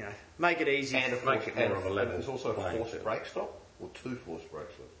make it, make it easy. And Make it more of a level there's also a playing forced field. brake stop, or 2 forced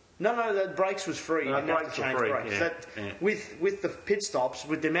brake stops. No, the brakes was free. You No, didn't have brakes to were change free, brakes. yeah. With the pit stops,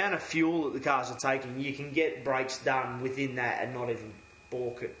 with the amount of fuel that the cars are taking, you can get brakes done within that and not even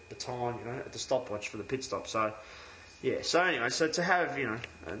balk at the time, at the stopwatch for the pit stop. So, yeah. So anyway, to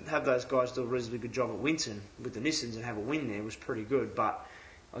have those guys do a reasonably good job at Winton with the Nissans and have a win there was pretty good. But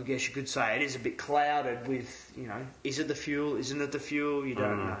I guess you could say it is a bit clouded with, is it the fuel? Isn't it the fuel? You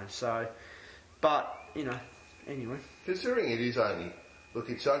don't know. So, but anyway. Considering it is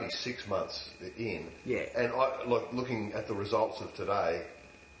it's only 6 months in. Yeah. And looking at the results of today,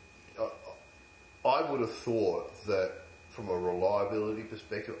 I would have thought that from a reliability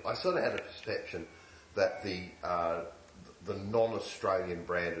perspective, I sort of had a perception that the non-Australian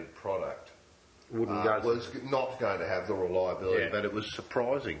branded product Wouldn't go. was not going to have the reliability, Yeah. but it was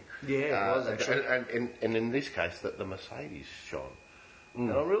surprising. Yeah, it was actually. And in this case, that the Mercedes shone.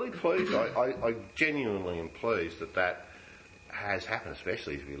 And I'm really pleased. I genuinely am pleased that has happened,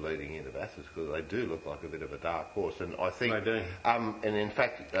 especially if you're leading into Bathurst, because they do look like a bit of a dark horse. And I think, They do. and in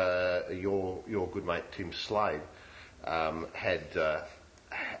fact, your good mate Tim Slade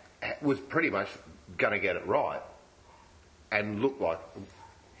was pretty much going to get it right, and looked like,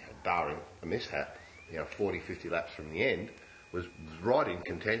 barring a mishap, 40, 50 laps from the end, was right in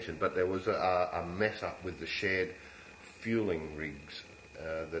contention. But there was a mess up with the shared fueling rigs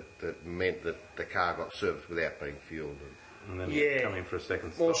that meant that the car got serviced without being fueled. And then Yeah. come in for a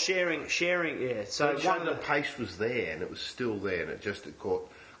second Well, stop. sharing, yeah. So So one of the the pace was there, and it was still there, and it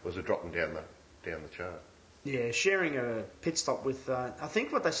was a dropping down the chart. Yeah, sharing a pit stop with, I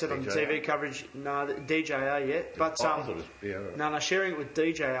think what they said on the DJR. TV coverage, no, DJR yet, but I thought it was, yeah, right. no, sharing it with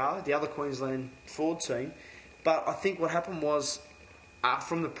DJR, the other Queensland Ford team. But I think what happened was,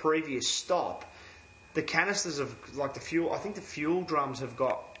 from the previous stop, the canisters of like the fuel. I think the fuel drums have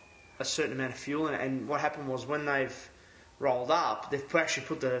got a certain amount of fuel in it, and what happened was when they've rolled up, they've actually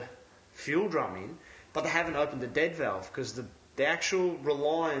put the fuel drum in, but they haven't opened the dead valve because the actual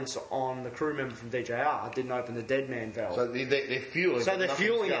reliance on the crew member from DJR didn't open the dead man valve. So they're fueling. So but they're nothing's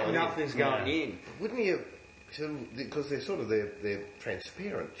fueling it going and in. nothing's going in. Wouldn't you? Because they're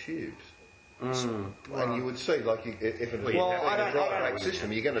transparent tubes. And you would see, like, if it was Well, a I don't- dry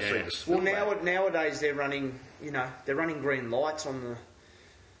system, you're going to see the Well, spill. nowadays they're running, they're running green lights on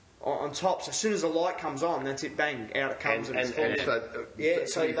top. So as soon as the light comes on, that's it. Bang, out it comes, and, it's full. To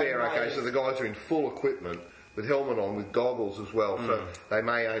be fair, okay, so the guys are in full equipment with helmet on, with goggles as well. So they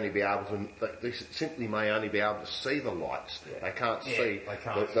may only be able to. They simply may only be able to see the lights. They can't see they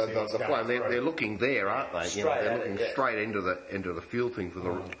can't see the what's flame. going They're through. looking there, aren't they? Straight they're at looking it, yeah. straight into the fuel thing for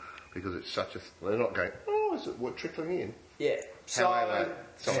the because it's such a. They're not going. Oh, is it what trickling in? Yeah. So However,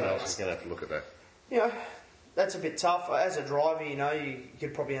 someone else is going to have to look at that. that's a bit tough. As a driver, you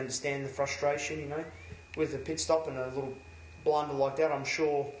could probably understand the frustration, with a pit stop and a little blunder like that. I'm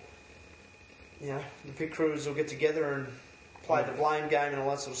sure, the pit crews will get together and play the blame game and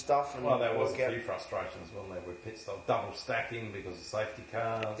all that sort of stuff. And Well, there was work a out. few frustrations, wasn't there, with pit stop, double stacking because of safety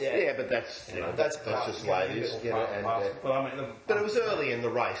cars. Yeah. Yeah, but that's that's just the way it is. But I mean, But it was early in the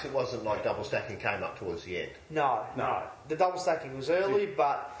race. It wasn't like double stacking came up towards the end. No. The double stacking was early,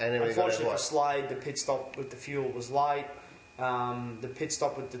 but And then we got unfortunately it for Slade, the pit stop with the fuel was late. The pit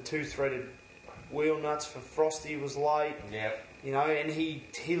stop with the two-threaded wheel nuts for Frosty was late. yeah. And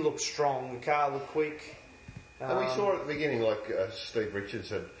he looked strong. The car looked quick. And we saw at the beginning, like Steve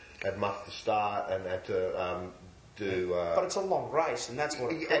Richards had muffed the start and had to do. But it's a long race, and that's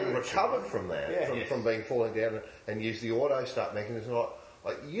what. It and proves. recovered from that, Yeah. from being falling down and used the auto start mechanism.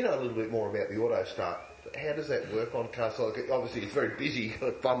 Like you know a little bit more about the auto start. How does that work on cars? Like, obviously, it's very busy. You've got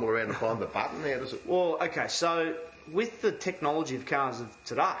to fumble around and find the button. How does it work? Well, okay, so with the technology of cars of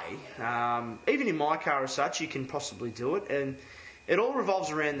today, even in my car as such, you can possibly do it, and it all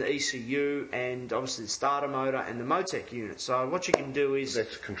revolves around the ECU and obviously the starter motor and the Motec unit. So what you can do is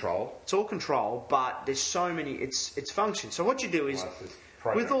That's control. it's all control, but there's so many it's functions. So what you do is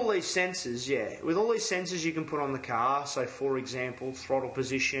with all these sensors, you can put on the car. So for example, throttle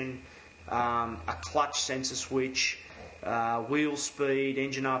position, a clutch sensor switch, wheel speed,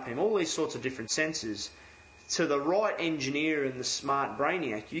 engine RPM, all these sorts of different sensors. To the right engineer and the smart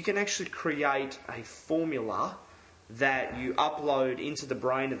brainiac, you can actually create a formula that you upload into the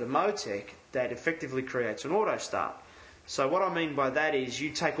brain of the Motec that effectively creates an auto start. So what I mean by that is you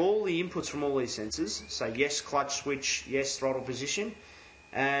take all the inputs from all these sensors, so yes clutch switch, yes throttle position,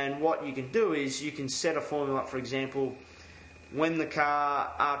 and what you can do is you can set a formula up, for example, when the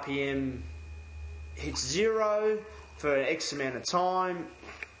car RPM hits 0 for X amount of time,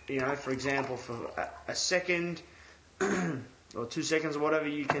 for example, for a second or 2 seconds or whatever,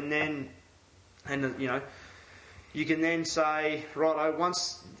 you can then, you can then say, righto,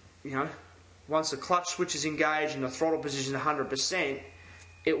 once the clutch switch is engaged and the throttle position is 100%,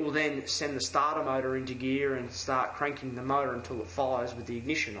 it will then send the starter motor into gear and start cranking the motor until it fires with the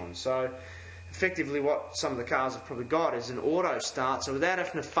ignition on. So effectively what some of the cars have probably got is an auto start, so without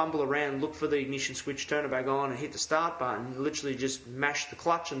having to fumble around, look for the ignition switch, turn it back on and hit the start button, you literally just mash the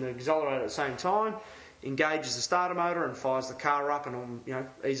clutch and the accelerator at the same time, engages the starter motor and fires the car up and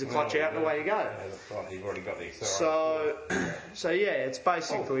ease the clutch out and away you go. Yeah, that's right. You've already got the accelerator. So yeah, it's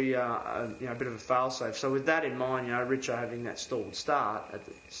basically a bit of a fail-safe. So with that in mind, Richo having that stalled start at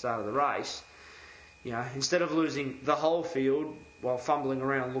the start of the race, instead of losing the whole field while fumbling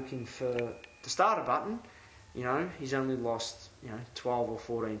around looking for the starter button, he's only lost 12 or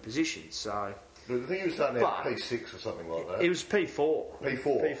 14 positions. So I think he was starting out But- at P6 or something like that. It was P4.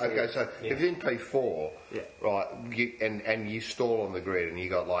 P4. Okay, so if it's in P4, Yeah. right, and you stall on the grid and you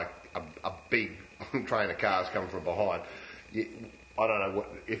got like a big train of cars coming from behind, I don't know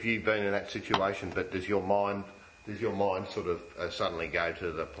if you've been in that situation, but does your mind sort of suddenly go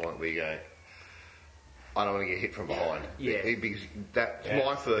to the point where you go, I don't want to get hit from behind? Yeah. Because that's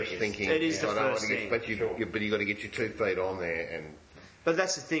my first thinking. It is the I don't want first to thing. but you got to get your 2 feet on there and. But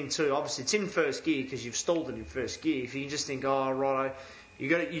that's the thing too. Obviously, it's in first gear because you've stalled it in first gear. If you just think, oh, righto,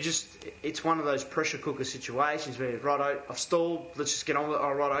 it's one of those pressure cooker situations where, righto, I've stalled, let's just get on with it.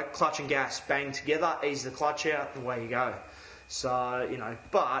 Oh, righto, clutch and gas, bang together, ease the clutch out, away you go. So,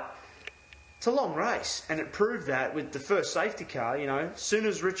 but it's a long race, and it proved that with the first safety car. As soon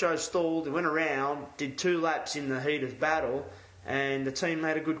as Richo stalled, he went around, did 2 laps in the heat of battle, and the team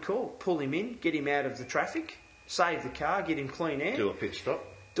made a good call. Pull him in, get him out of the traffic, save the car, get him clean air. Do a pit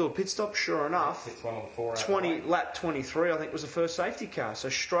stop. Sure enough. It's one of the 4 Lap 23, I think, was the first safety car. So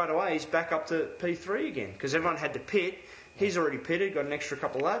straight away, he's back up to P3 again because everyone had to pit. He's already pitted, got an extra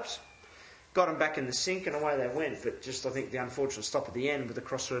couple laps, got him back in the sink, and away they went. But just, I think, the unfortunate stop at the end with the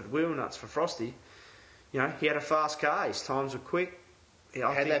cross-threaded wheel nuts for Frosty. He had a fast car. His times were quick.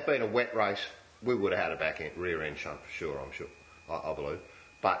 Yeah, Had that been a wet race, we would have had a rear end shunt for sure. I'm sure, I believe,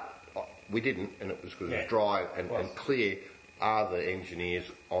 but we didn't, and it was because it was dry and clear. Are the engineers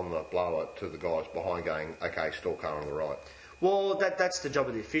on the blower to the guys behind going, okay, stall car on the right? Well, that's the job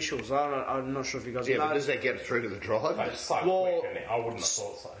of the officials. I'm not sure if you guys Yeah, know. but does that get it through to the driver? It's so Well, quick, isn't it? I wouldn't have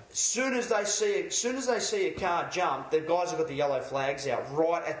thought so. As soon as they see a car jump, the guys have got the yellow flags out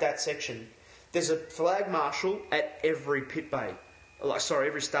right at that section. There's a flag marshal at every pit bay,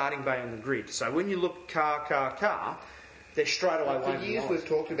 every starting bay on the grid. So when you look car, they're straight away. For years we've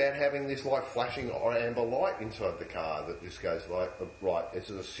talked about having this like flashing or amber light inside the car that just goes like, right, this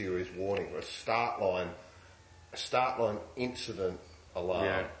is a serious warning, or a start line incident alarm.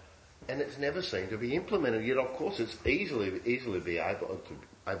 Yeah. And it's never seemed to be implemented. Yet, of course, it's easily be able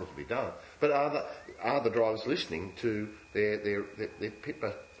to be done. But are the drivers listening to their pit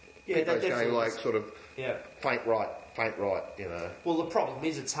Yeah, that going definitely like is. sort of Yeah. faint right, Well, the problem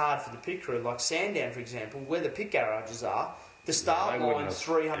is it's hard for the pit crew. Like Sandown, for example, where the pit garages are, the start they wouldn't line's have-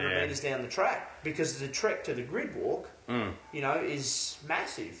 300 yeah. metres down the track because the trek to the grid walk, is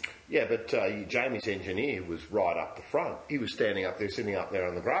massive. Yeah, but Jamie's engineer was right up the front. He was sitting up there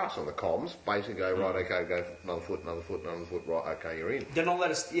on the grass on the comms, basically go, right, okay, go another foot, right, okay, you're in. They're not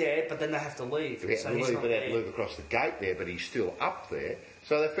let us, but then they have to leave. He So had he's to not leave, but there. move across the gate there, but he's still up there.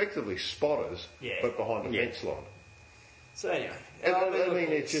 So they're effectively spotters, Yeah. but behind the fence line. So anyway, I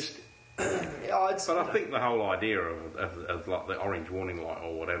mean, it's just... it's, But I think the whole idea of like the orange warning light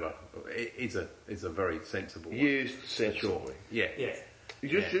or whatever is a very sensible one. Used sensibly. Yeah. yeah. You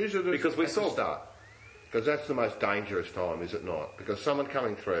just use it Because we at saw- the start. Because that's the most dangerous time, is it not? Because someone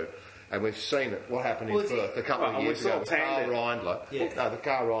coming through, and we've seen it, what happened Well, in if you- Perth a couple Well, of and we years ago, saw the Carl Tander. Reindler. Yeah. No, the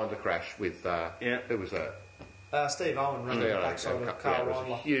Carl Reindler crash with, who was that? Steve Owen running the backside of Carl it was a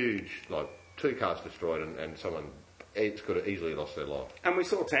Reindler. huge, like, 2 cars destroyed and someone could have easily lost their life. And we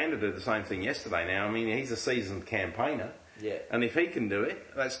saw Tander do the same thing yesterday now. I mean, he's a seasoned campaigner. Yeah. And if he can do it,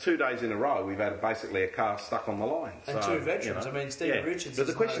 that's 2 days in a row we've had basically a car stuck on the line. And So, 2 veterans. you know, I mean, Stephen yeah. Richards. But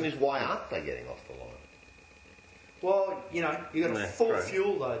the question is, why aren't they getting off the line? Well, you've got a Yeah, full true.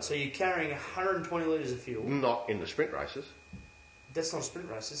 fuel load, so you're carrying 120 litres of fuel. Not in the sprint races. That's not a sprint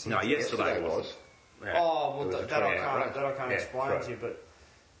race, is it? No, yesterday Yesterday was. Yeah. Oh, well, It was a that I 20-hour can't, race. that I can't Yeah, explain right. to you,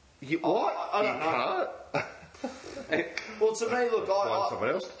 but... What? I don't know. Well, to me, look, Find someone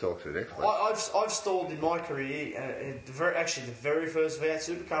else to talk to next week. I've stalled in my career. The very first V8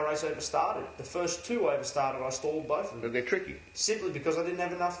 supercar race I ever started. The first 2 I ever started, I stalled both of them. But they're tricky. Simply because I didn't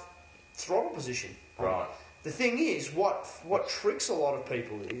have enough throttle position. Right. The thing is, what tricks a lot of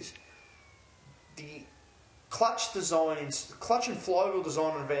people is the clutch and flywheel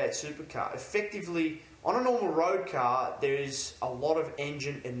design on a V8 supercar. Effectively, on a normal road car, there is a lot of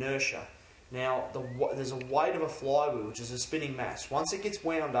engine inertia. Now, there's a weight of a flywheel, which is a spinning mass. Once it gets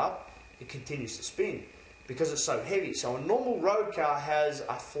wound up, it continues to spin because it's so heavy. So a normal road car has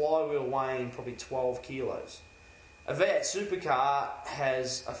a flywheel weighing probably 12 kilos. A V8 supercar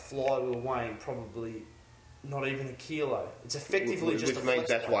has a flywheel weighing probably not even a kilo. It's effectively just Which a means flex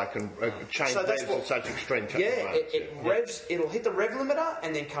that's plate. why I can change So that's revs what- at such extreme Yeah, rates. it revs. It'll hit the rev limiter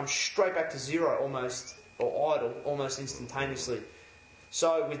and then come straight back to zero, almost or idle, almost instantaneously.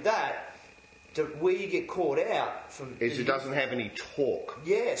 So with that, where you get caught out Is it doesn't have any torque.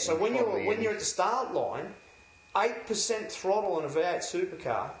 Yeah. So when Probably you're at the start line, 8% throttle on a V8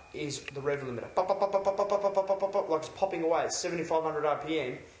 supercar is the rev limiter. Pop, pop, pop, pop, pop, pop, pop, pop, pop, pop, pop, like it's popping away at 7,500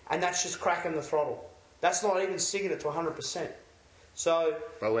 RPM, and that's just cracking the throttle. That's not even singing it to 100%. So,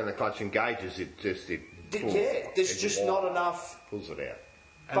 But when the clutch engages, it pulls. yeah, there's It's just wild. not enough. Pulls it out.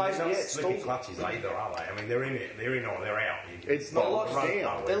 And they're Basically, not yeah, it slippy stalls. clutches either, are they? I mean, they're in it, they're in or they're out. It's Not bolts like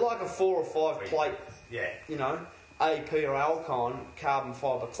down. they're like a 4 or 5 plate, Yeah. you know, AP or Alcon carbon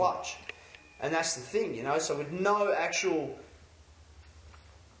fibre clutch. And that's the thing, you know, so with no actual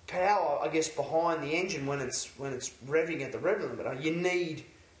power, I guess, behind the engine when it's revving at the rev limiter,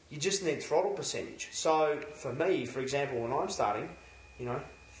 you just need throttle percentage. So for me, for example, when I'm starting, you know,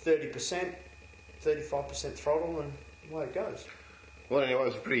 30%, 35% throttle, and away it goes. Well, anyway, it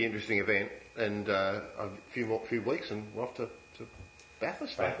was a pretty interesting event, and a few weeks, and we're off to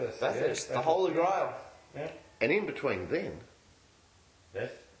Bathurst. now. Bathurst, the Holy Grail. Yeah. And in between then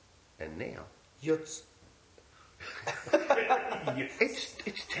Yes. and now, Yutz.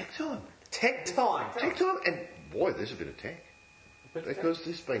 it's tech time. Tech time. Tech time, and boy, there's a bit of tech. Because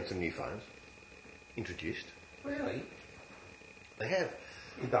there's been some new phones introduced. Really? They have.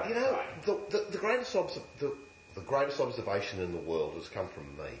 It does, You know, right. the greatest observation in the world has come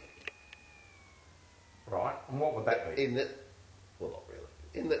from me. Right. And what would that be? In that, well, not really.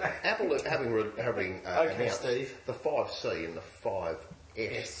 In that Apple having Okay, announced Steve. the 5C and the 5S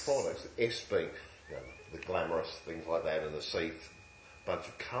S. products, the S being the glamorous things like that, and the C bunch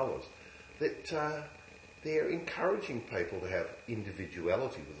of colours, that they're encouraging people to have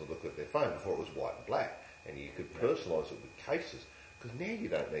individuality with the look of their phone. Before it was white and black, and you could personalise it with cases. Because now you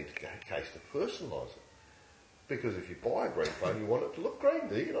don't need a case to personalise it. Because if you buy a green phone, you want it to look green,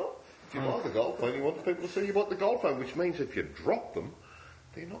 do you not? If you buy the gold phone, you want people to see you bought the gold phone, which means if you drop them,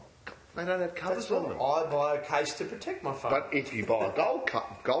 they don't have covers That's on right. them. I buy a case to protect my phone. But if you buy a gold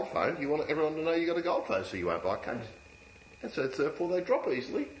phone, you want everyone to know you got a gold phone, so you won't buy a case. And so therefore they drop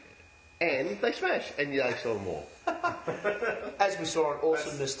easily, and they smash, and they sell more. As we saw on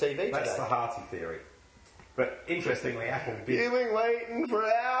Awesomeness TV That's today. the Harty theory. But interestingly, Apple did. You've been waiting for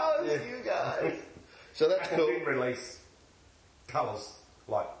hours, you guys. So that's Apple cool. did release colours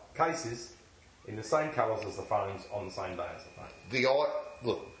like cases in the same colours as the phones on the same day as the phone.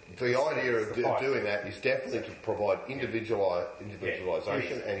 The idea of the fight. doing that is definitely to provide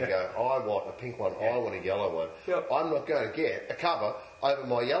individualisation, Yeah. and you go, I want a pink one, I want a yellow one. Yep. I'm not going to get a cover over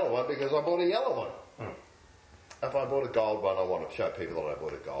my yellow one because I bought a yellow one. If I bought a gold one, I want to show people that I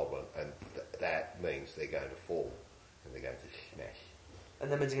bought a gold one, and that means they're going to fall and they're going to smash.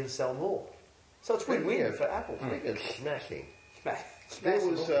 And that means you're going to sell more. So it's win-win for Apple. Speaking of smashing, Smash. there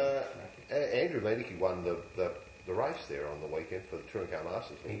Smash was them all. Andrew Medici won the race there on the weekend for the Touring Car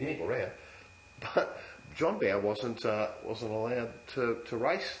Masters. He did. All around. But John Bower wasn't allowed to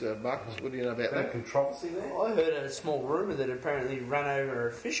race. Marcus, what do you know about That that? controversy there? I heard a small rumour that apparently ran over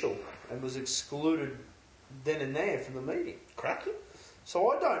an official and was excluded then and there from the meeting. Cracked it?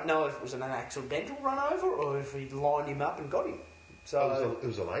 So I don't know if it was an accidental run over or if he lined him up and got him. So, It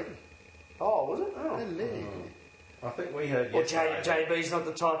was a lady. oh, was it? Oh. Hello. I think we heard Well, yesterday. JB's not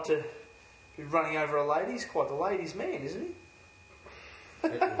the type to be running over a lady. He's quite the ladies' man, isn't he?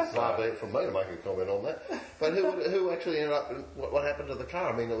 It was, Far be it from me to make a comment on that. But who actually ended up? What happened to the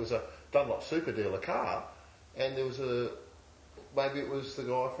car? I mean, it was a Dunlop Super Dealer car, and there was maybe it was the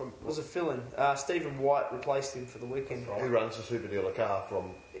guy from It was a fill-in. Stephen White replaced him for the weekend. who runs the Super Dealer car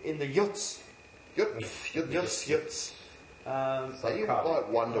from In the Yutz. Yutz. So you might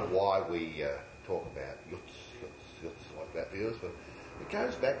wonder why we talk about yuts like that, viewers, but it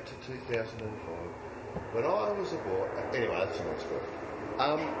goes back to 2005 when I was aboard. Anyway, that's another story.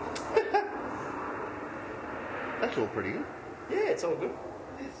 That's all pretty good. Yeah, it's all good.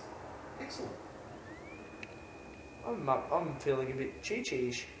 Yes. Excellent. I'm feeling a bit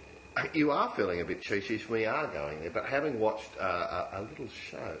cheech-ish. You are feeling a bit cheesy. We are going there, but having watched a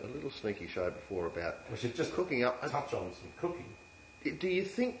little sneaky show before about We should just cooking up. touch on some cooking. Do you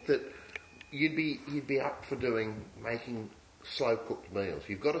think that you'd be up for making slow cooked meals?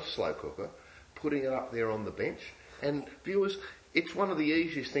 You've got a slow cooker, putting it up there on the bench, and viewers, it's one of the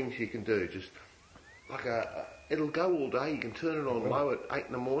easiest things you can do. Just like it'll go all day. You can turn it on low at 8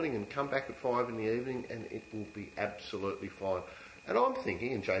 in the morning and come back at 5 in the evening, and it will be absolutely fine. And I'm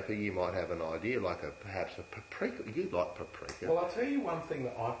thinking, and JP, you might have an idea, like perhaps a paprika. You like paprika? Well, I'll tell you one thing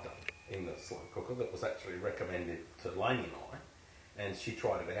that I've done in the slow cooker that was actually recommended to Lainey and I, and she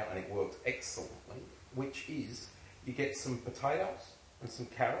tried it out and it worked excellently, which is you get some potatoes and some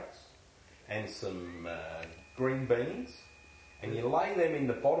carrots and some green beans, and you lay them in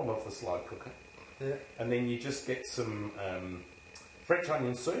the bottom of the slow cooker, Yeah. and then you just get some French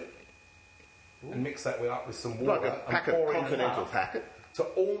onion soup, and mix that up with some Like water a packet, and pour in continental enough packet. to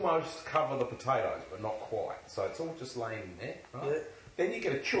almost cover the potatoes, but not quite. So it's all just laying in there. Right? Yeah. Then you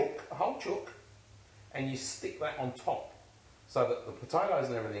get a chook, a whole chook, and you stick that on top so that the potatoes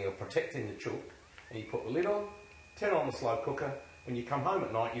and everything are protecting the chook. And you put the lid on, turn on the slow cooker. When you come home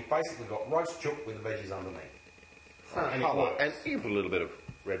at night, you've basically got roast chook with the veggies underneath. And it works. And you put a little bit of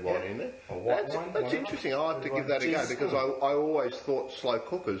red wine in there. Or white That's, wine, that's whatever. interesting. I'll have to give that a go Cheese. because I always thought slow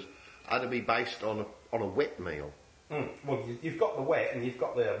cookers are to be based on a wet meal. Well, you've got the wet and you've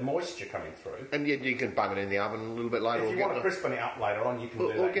got the moisture coming through. And yet you can bung it in the oven a little bit later. If you or want to crispen it up later on, you can do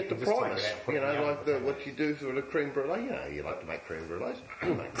that. or You get the can just take it primus, out and put you it in know, the like oven. what you do for the creme brulee. You know, you like to make creme brulees.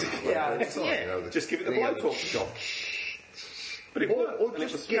 You make creme brulees Yeah, all the it's- time, yeah, you know, just give it the other blowtorch job. But it Or worked, and it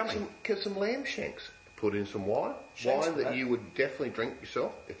was just get yummy. some lamb shanks. Put in some wine. Shanks Wine for that that. you would definitely drink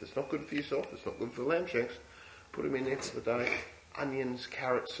yourself. If it's not good for yourself, it's not good for lamb shanks. Put them in there for the day. Onions,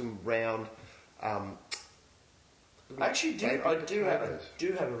 carrots, some round. I actually do. baby I do potatoes.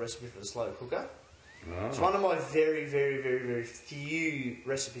 have a recipe for the slow cooker. It's one of my very, very, very, very few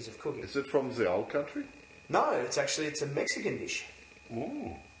recipes of cooking. Is it from the old country? No, it's a Mexican dish.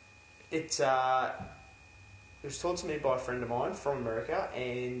 Ooh. It was taught to me by a friend of mine from America,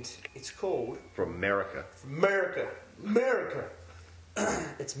 and it's called From America. America.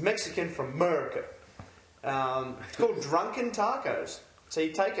 It's Mexican from America. It's called drunken tacos. So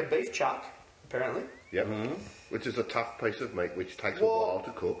you take a beef chuck, apparently. Yep. Which is a tough piece of meat which takes a while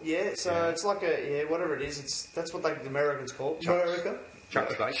to cook. Yeah, so it's like whatever it is. That's what the Americans call it. America.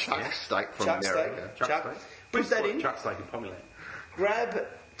 Chuck steak. Chuck steak from Chuck steak. America. Chuck. Put that in. Chuck steak in Pomeland. Grab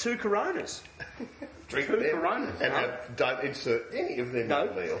 2 Coronas. Drink Two them Coronas. and don't insert any of them No.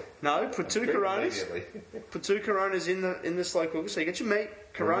 in the meal. No, put 2 Drink Coronas. immediately. Put 2 Coronas in the slow cooker. So you get your meat,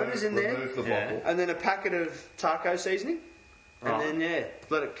 Coronas in there, Remove the Yeah. bottle. and then a packet of taco seasoning, and Right. then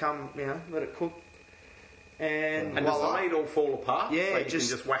let it come. Let it cook. And And does voila. the meat all fall apart? Yeah, so you just-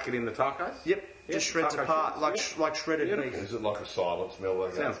 can just whack it in the tacos? Yep, Yeah, just shreds taco apart shreds, like shredded Beautiful. beef. Is it like a silent smell?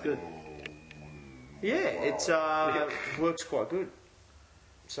 Like Sounds good. Yeah, it works quite good.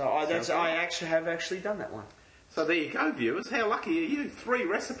 So I actually have done that one. So there you go, viewers. How lucky are you? 3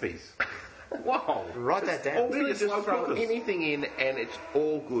 recipes. Wow. Write that down. All for Really your just slow throw cookers. anything in and it's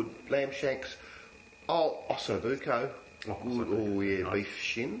all good. Lamb shanks. Oh, ossobuco. Oh, Good. ossobuco. Oh, yeah, Nice. beef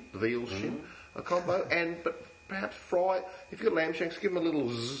shin, veal shin. A combo. But perhaps fry it. If you've got lamb shanks, give them a little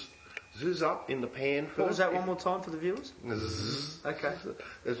zizz up in the pan first. What was that one more time for the viewers? Zzz. Okay.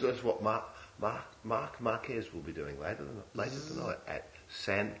 That's what Mark Marquez will be doing later tonight at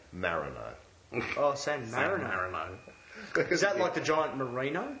San Marino. Oh, San Marino. Marino. Is that like the giant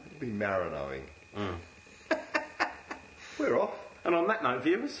merino? Be marinoing. We're off. And on that note,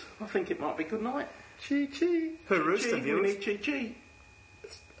 viewers, I think it might be good night. Chee chee. Hooroo's the We viewers. need chi-chi.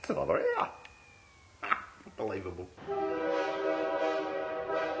 It's another hour. Unbelievable.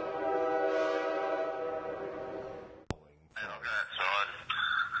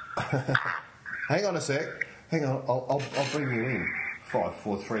 Hang on a sec. Hang on. I'll bring you in. 5,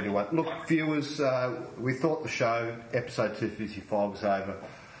 4, 3, 2, 1. Look, viewers, we thought the show, episode 255, was over.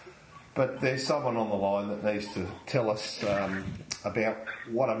 But there's someone on the line that needs to tell us about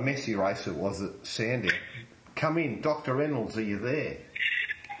what a messy race it was at Sandown. Come in. Dr. Reynolds, are you there?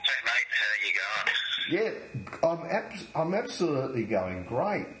 Hey mate, how you going? Yeah, I'm absolutely going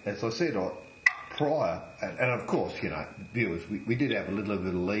great. As I said prior, and of course, viewers, we did have a little bit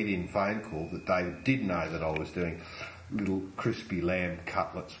of a lead-in phone call that David did know that I was doing little crispy lamb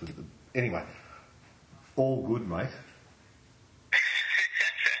cutlets with them. Anyway, all good, mate.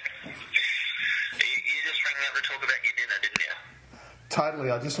 You just rang up to talk about your dinner, didn't you?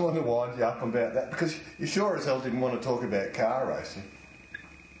 Totally, I just wanted to wind you up about that because you sure as hell didn't want to talk about car racing.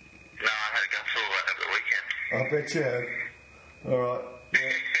 No, I had a gutful over the weekend. I bet you have. All right.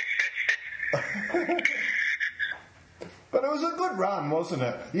 Yeah. But it was a good run, wasn't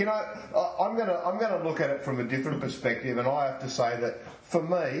it? I'm gonna look at it from a different perspective, and I have to say that for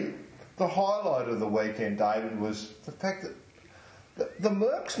me, the highlight of the weekend, David, was the fact that the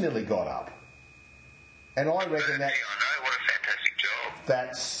Mercs nearly got up, and I reckon Yeah, I know, what a fantastic job.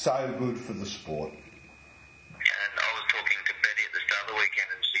 that's so good for the sport. And I was talking to Betty at the start of the weekend,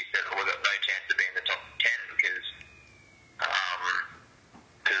 and she said, we've got no chance to be in the top 10 because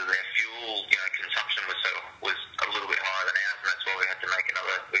their fuel, consumption was a little bit higher than ours, and that's why we had to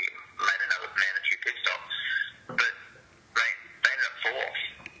we made another mandatory pit stop. But they ended up 4th,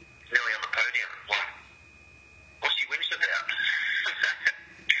 nearly on the podium. Like, what's she whinged about?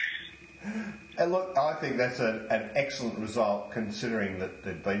 And look, I think that's an excellent result considering that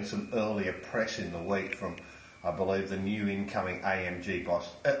there'd been some earlier press in the week from I believe, the new incoming AMG boss.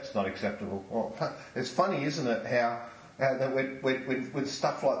 It's not acceptable. Well, it's funny, isn't it, how that when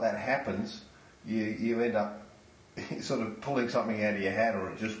stuff like that happens, you end up sort of pulling something out of your hat, or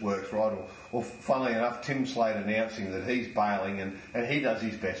it just works right. Or funnily enough, Tim Slade announcing that he's bailing and he does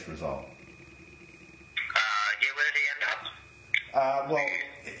his best result. Yeah, where did he end up? Well,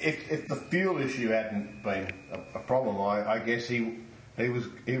 if the fuel issue hadn't been a problem, I guess he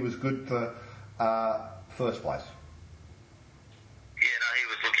was good for first place. Yeah, no, he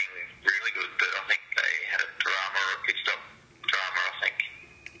was looking really good, but I think they had a drama or a pit stop drama, I think.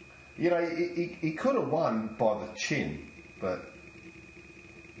 You know, he could have won by the chin, but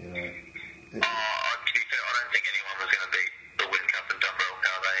you know. To be fair, I don't think anyone was going to beat the Whincup and Dumbrell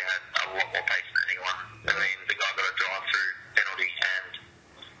car. They had a lot more pace than anyone. I mean, the guy got a drive-through penalty and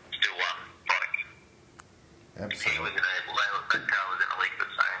still won. Like, Absolutely. he was enabled. That car was in a league the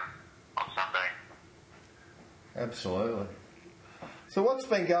same on Sunday. Absolutely. So what's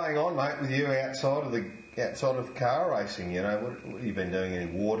been going on, mate, with you outside of car racing? You know, what have you been doing?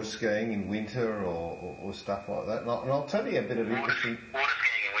 Any water skiing in winter or stuff like that? And I'll tell you a bit of interesting. Water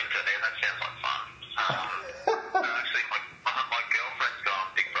skiing in winter, yeah, that sounds like fun. Actually, my girlfriend's gone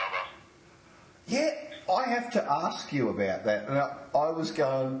Big Brother. Yeah, I have to ask you about that. And I was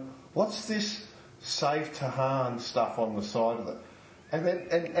going, what's this Save Tahan stuff on the side of it? And then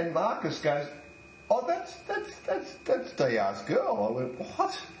and Marcus goes, oh, that's DR's girl. I went,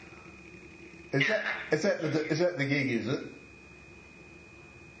 what? Is that the gig? Is it?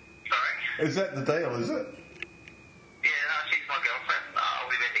 Sorry? Is that the deal? Is it? Yeah, no, she's my girlfriend.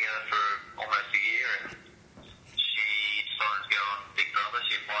 We've been together for almost a year, and she decided to go on Big Brother.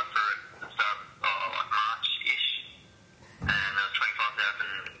 She applied for it at the start of like March-ish, and there was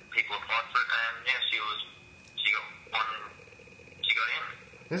 25,000 people applied for it, and yeah, she got in.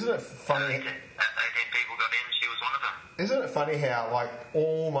 Isn't it funny? 18 people got in. She was one of them. Isn't it funny how, like,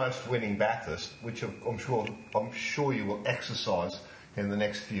 almost winning Bathurst, which I'm sure you will exercise in the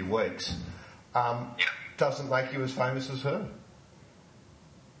next few weeks, doesn't make you as famous as her?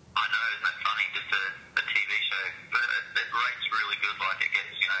 I know, isn't that funny? Just a TV show, but it rates really good. Like it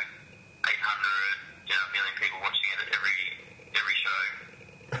gets 800, a million people watching it at every show,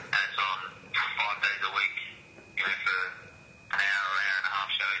 and it's on 5 days a week, for an hour and a half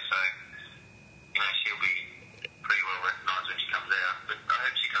show. So she'll be pretty well recognised when she comes out. But I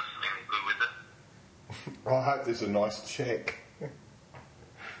hope she does something good with it. I hope there's a nice check. Well,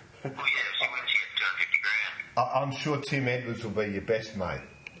 yeah, if she wins, she gets 250 grand. I'm sure Tim Edwards will be your best mate.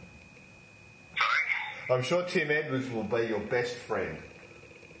 Sorry? I'm sure Tim Edwards will be your best friend.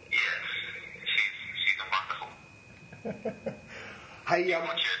 Yes, she's wonderful. Hey,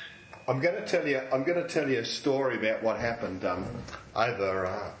 Watch it. I'm going to tell you a story about what happened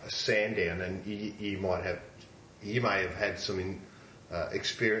over Sandown, and you may have had some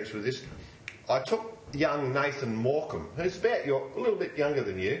experience with this. I took young Nathan Morecambe, who's a little bit younger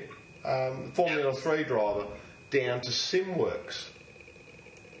than you, Formula 3 driver, down to SimWorks.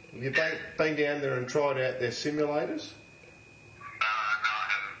 Have you been down there and tried out their simulators? No, I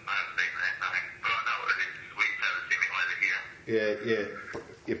haven't been there, no. But I know what it is. We used to have a simulator here. Yeah.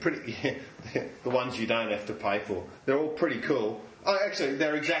 You're pretty. The ones you don't have to pay for. They're all pretty cool. Oh, actually,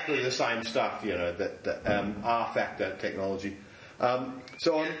 they're exactly the same stuff. That R-Factor technology.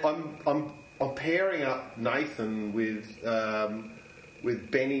 So I'm pairing up Nathan with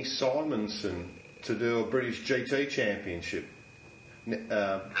Benny Simonson to do a British GT Championship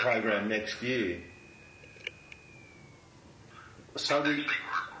program next year. So we. In the real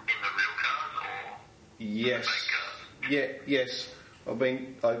cars or Yes. the fake cars? Yes. I've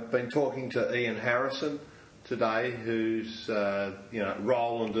been talking to Ian Harrison today, who's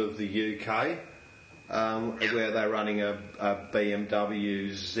Roland of the UK, where they're running a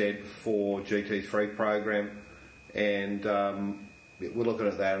BMW Z4 GT3 program, and we're looking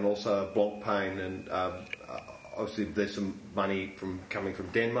at that, and also a Blancpain, and obviously there's some money coming from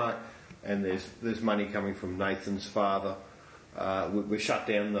Denmark, and there's money coming from Nathan's father. We've shut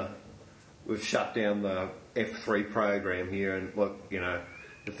down the F3 program here, and look,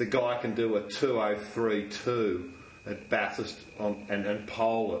 if the guy can do a 2:03.2 at Bathurst and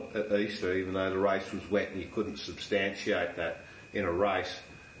pole at Easter, even though the race was wet and you couldn't substantiate that in a race,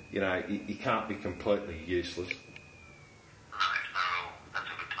 you can't be completely useless. No, that's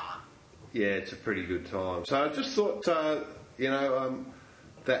a good time. Yeah, it's a pretty good time. So I just thought,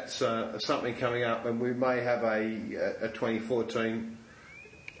 that's something coming up, and we may have a 2014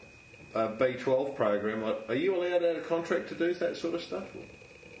 B12 program. Are you allowed out of contract to do that sort of stuff? I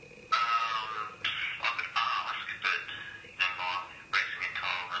could ask, but my racing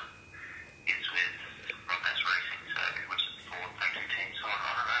entitlement is with Rockhouse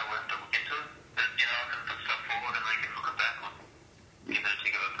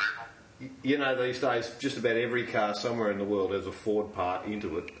you know, these days, just about every car somewhere in the world has a Ford part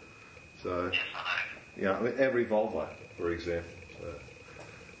into it. So, I mean, every Volvo, for example. So.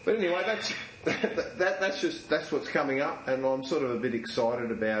 But anyway, that's what's coming up, and I'm sort of a bit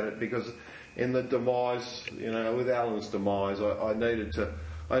excited about it because in the demise, you know, with Alan's demise, I needed to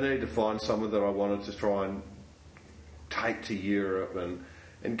find someone that I wanted to try and take to Europe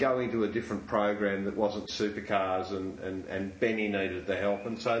and go into a different program that wasn't supercars, and Benny needed the help,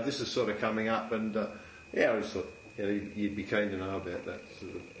 and so this is sort of coming up, and I just thought, you know, you'd be keen to know about that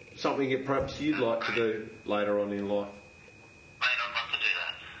sort of something that perhaps you'd like to do later on in life. Mate, I'd love to do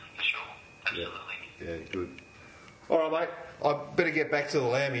that, for sure. Absolutely. Yeah, good. All right, mate. I better get back to the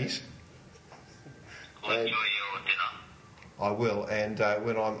lammies. Well, enjoy your dinner. I will, and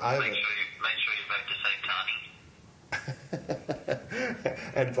when I'm over... Make sure you vote to save Tahan.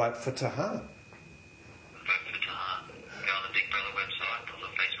 and vote for Tahan. Vote for Tahan. Go on the Big Brother website, there's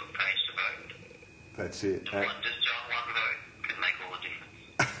a Facebook page to vote. That's it. Just one vote can make all the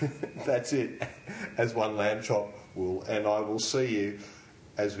difference. That's it. As one lamb chop will. And I will see you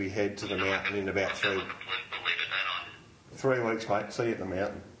as we head to the mountain in about 3 weeks, mate. See you at the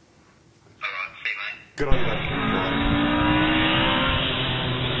mountain. Alright, see you, mate. Good on you, mate.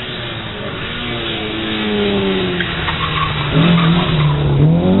 Bye.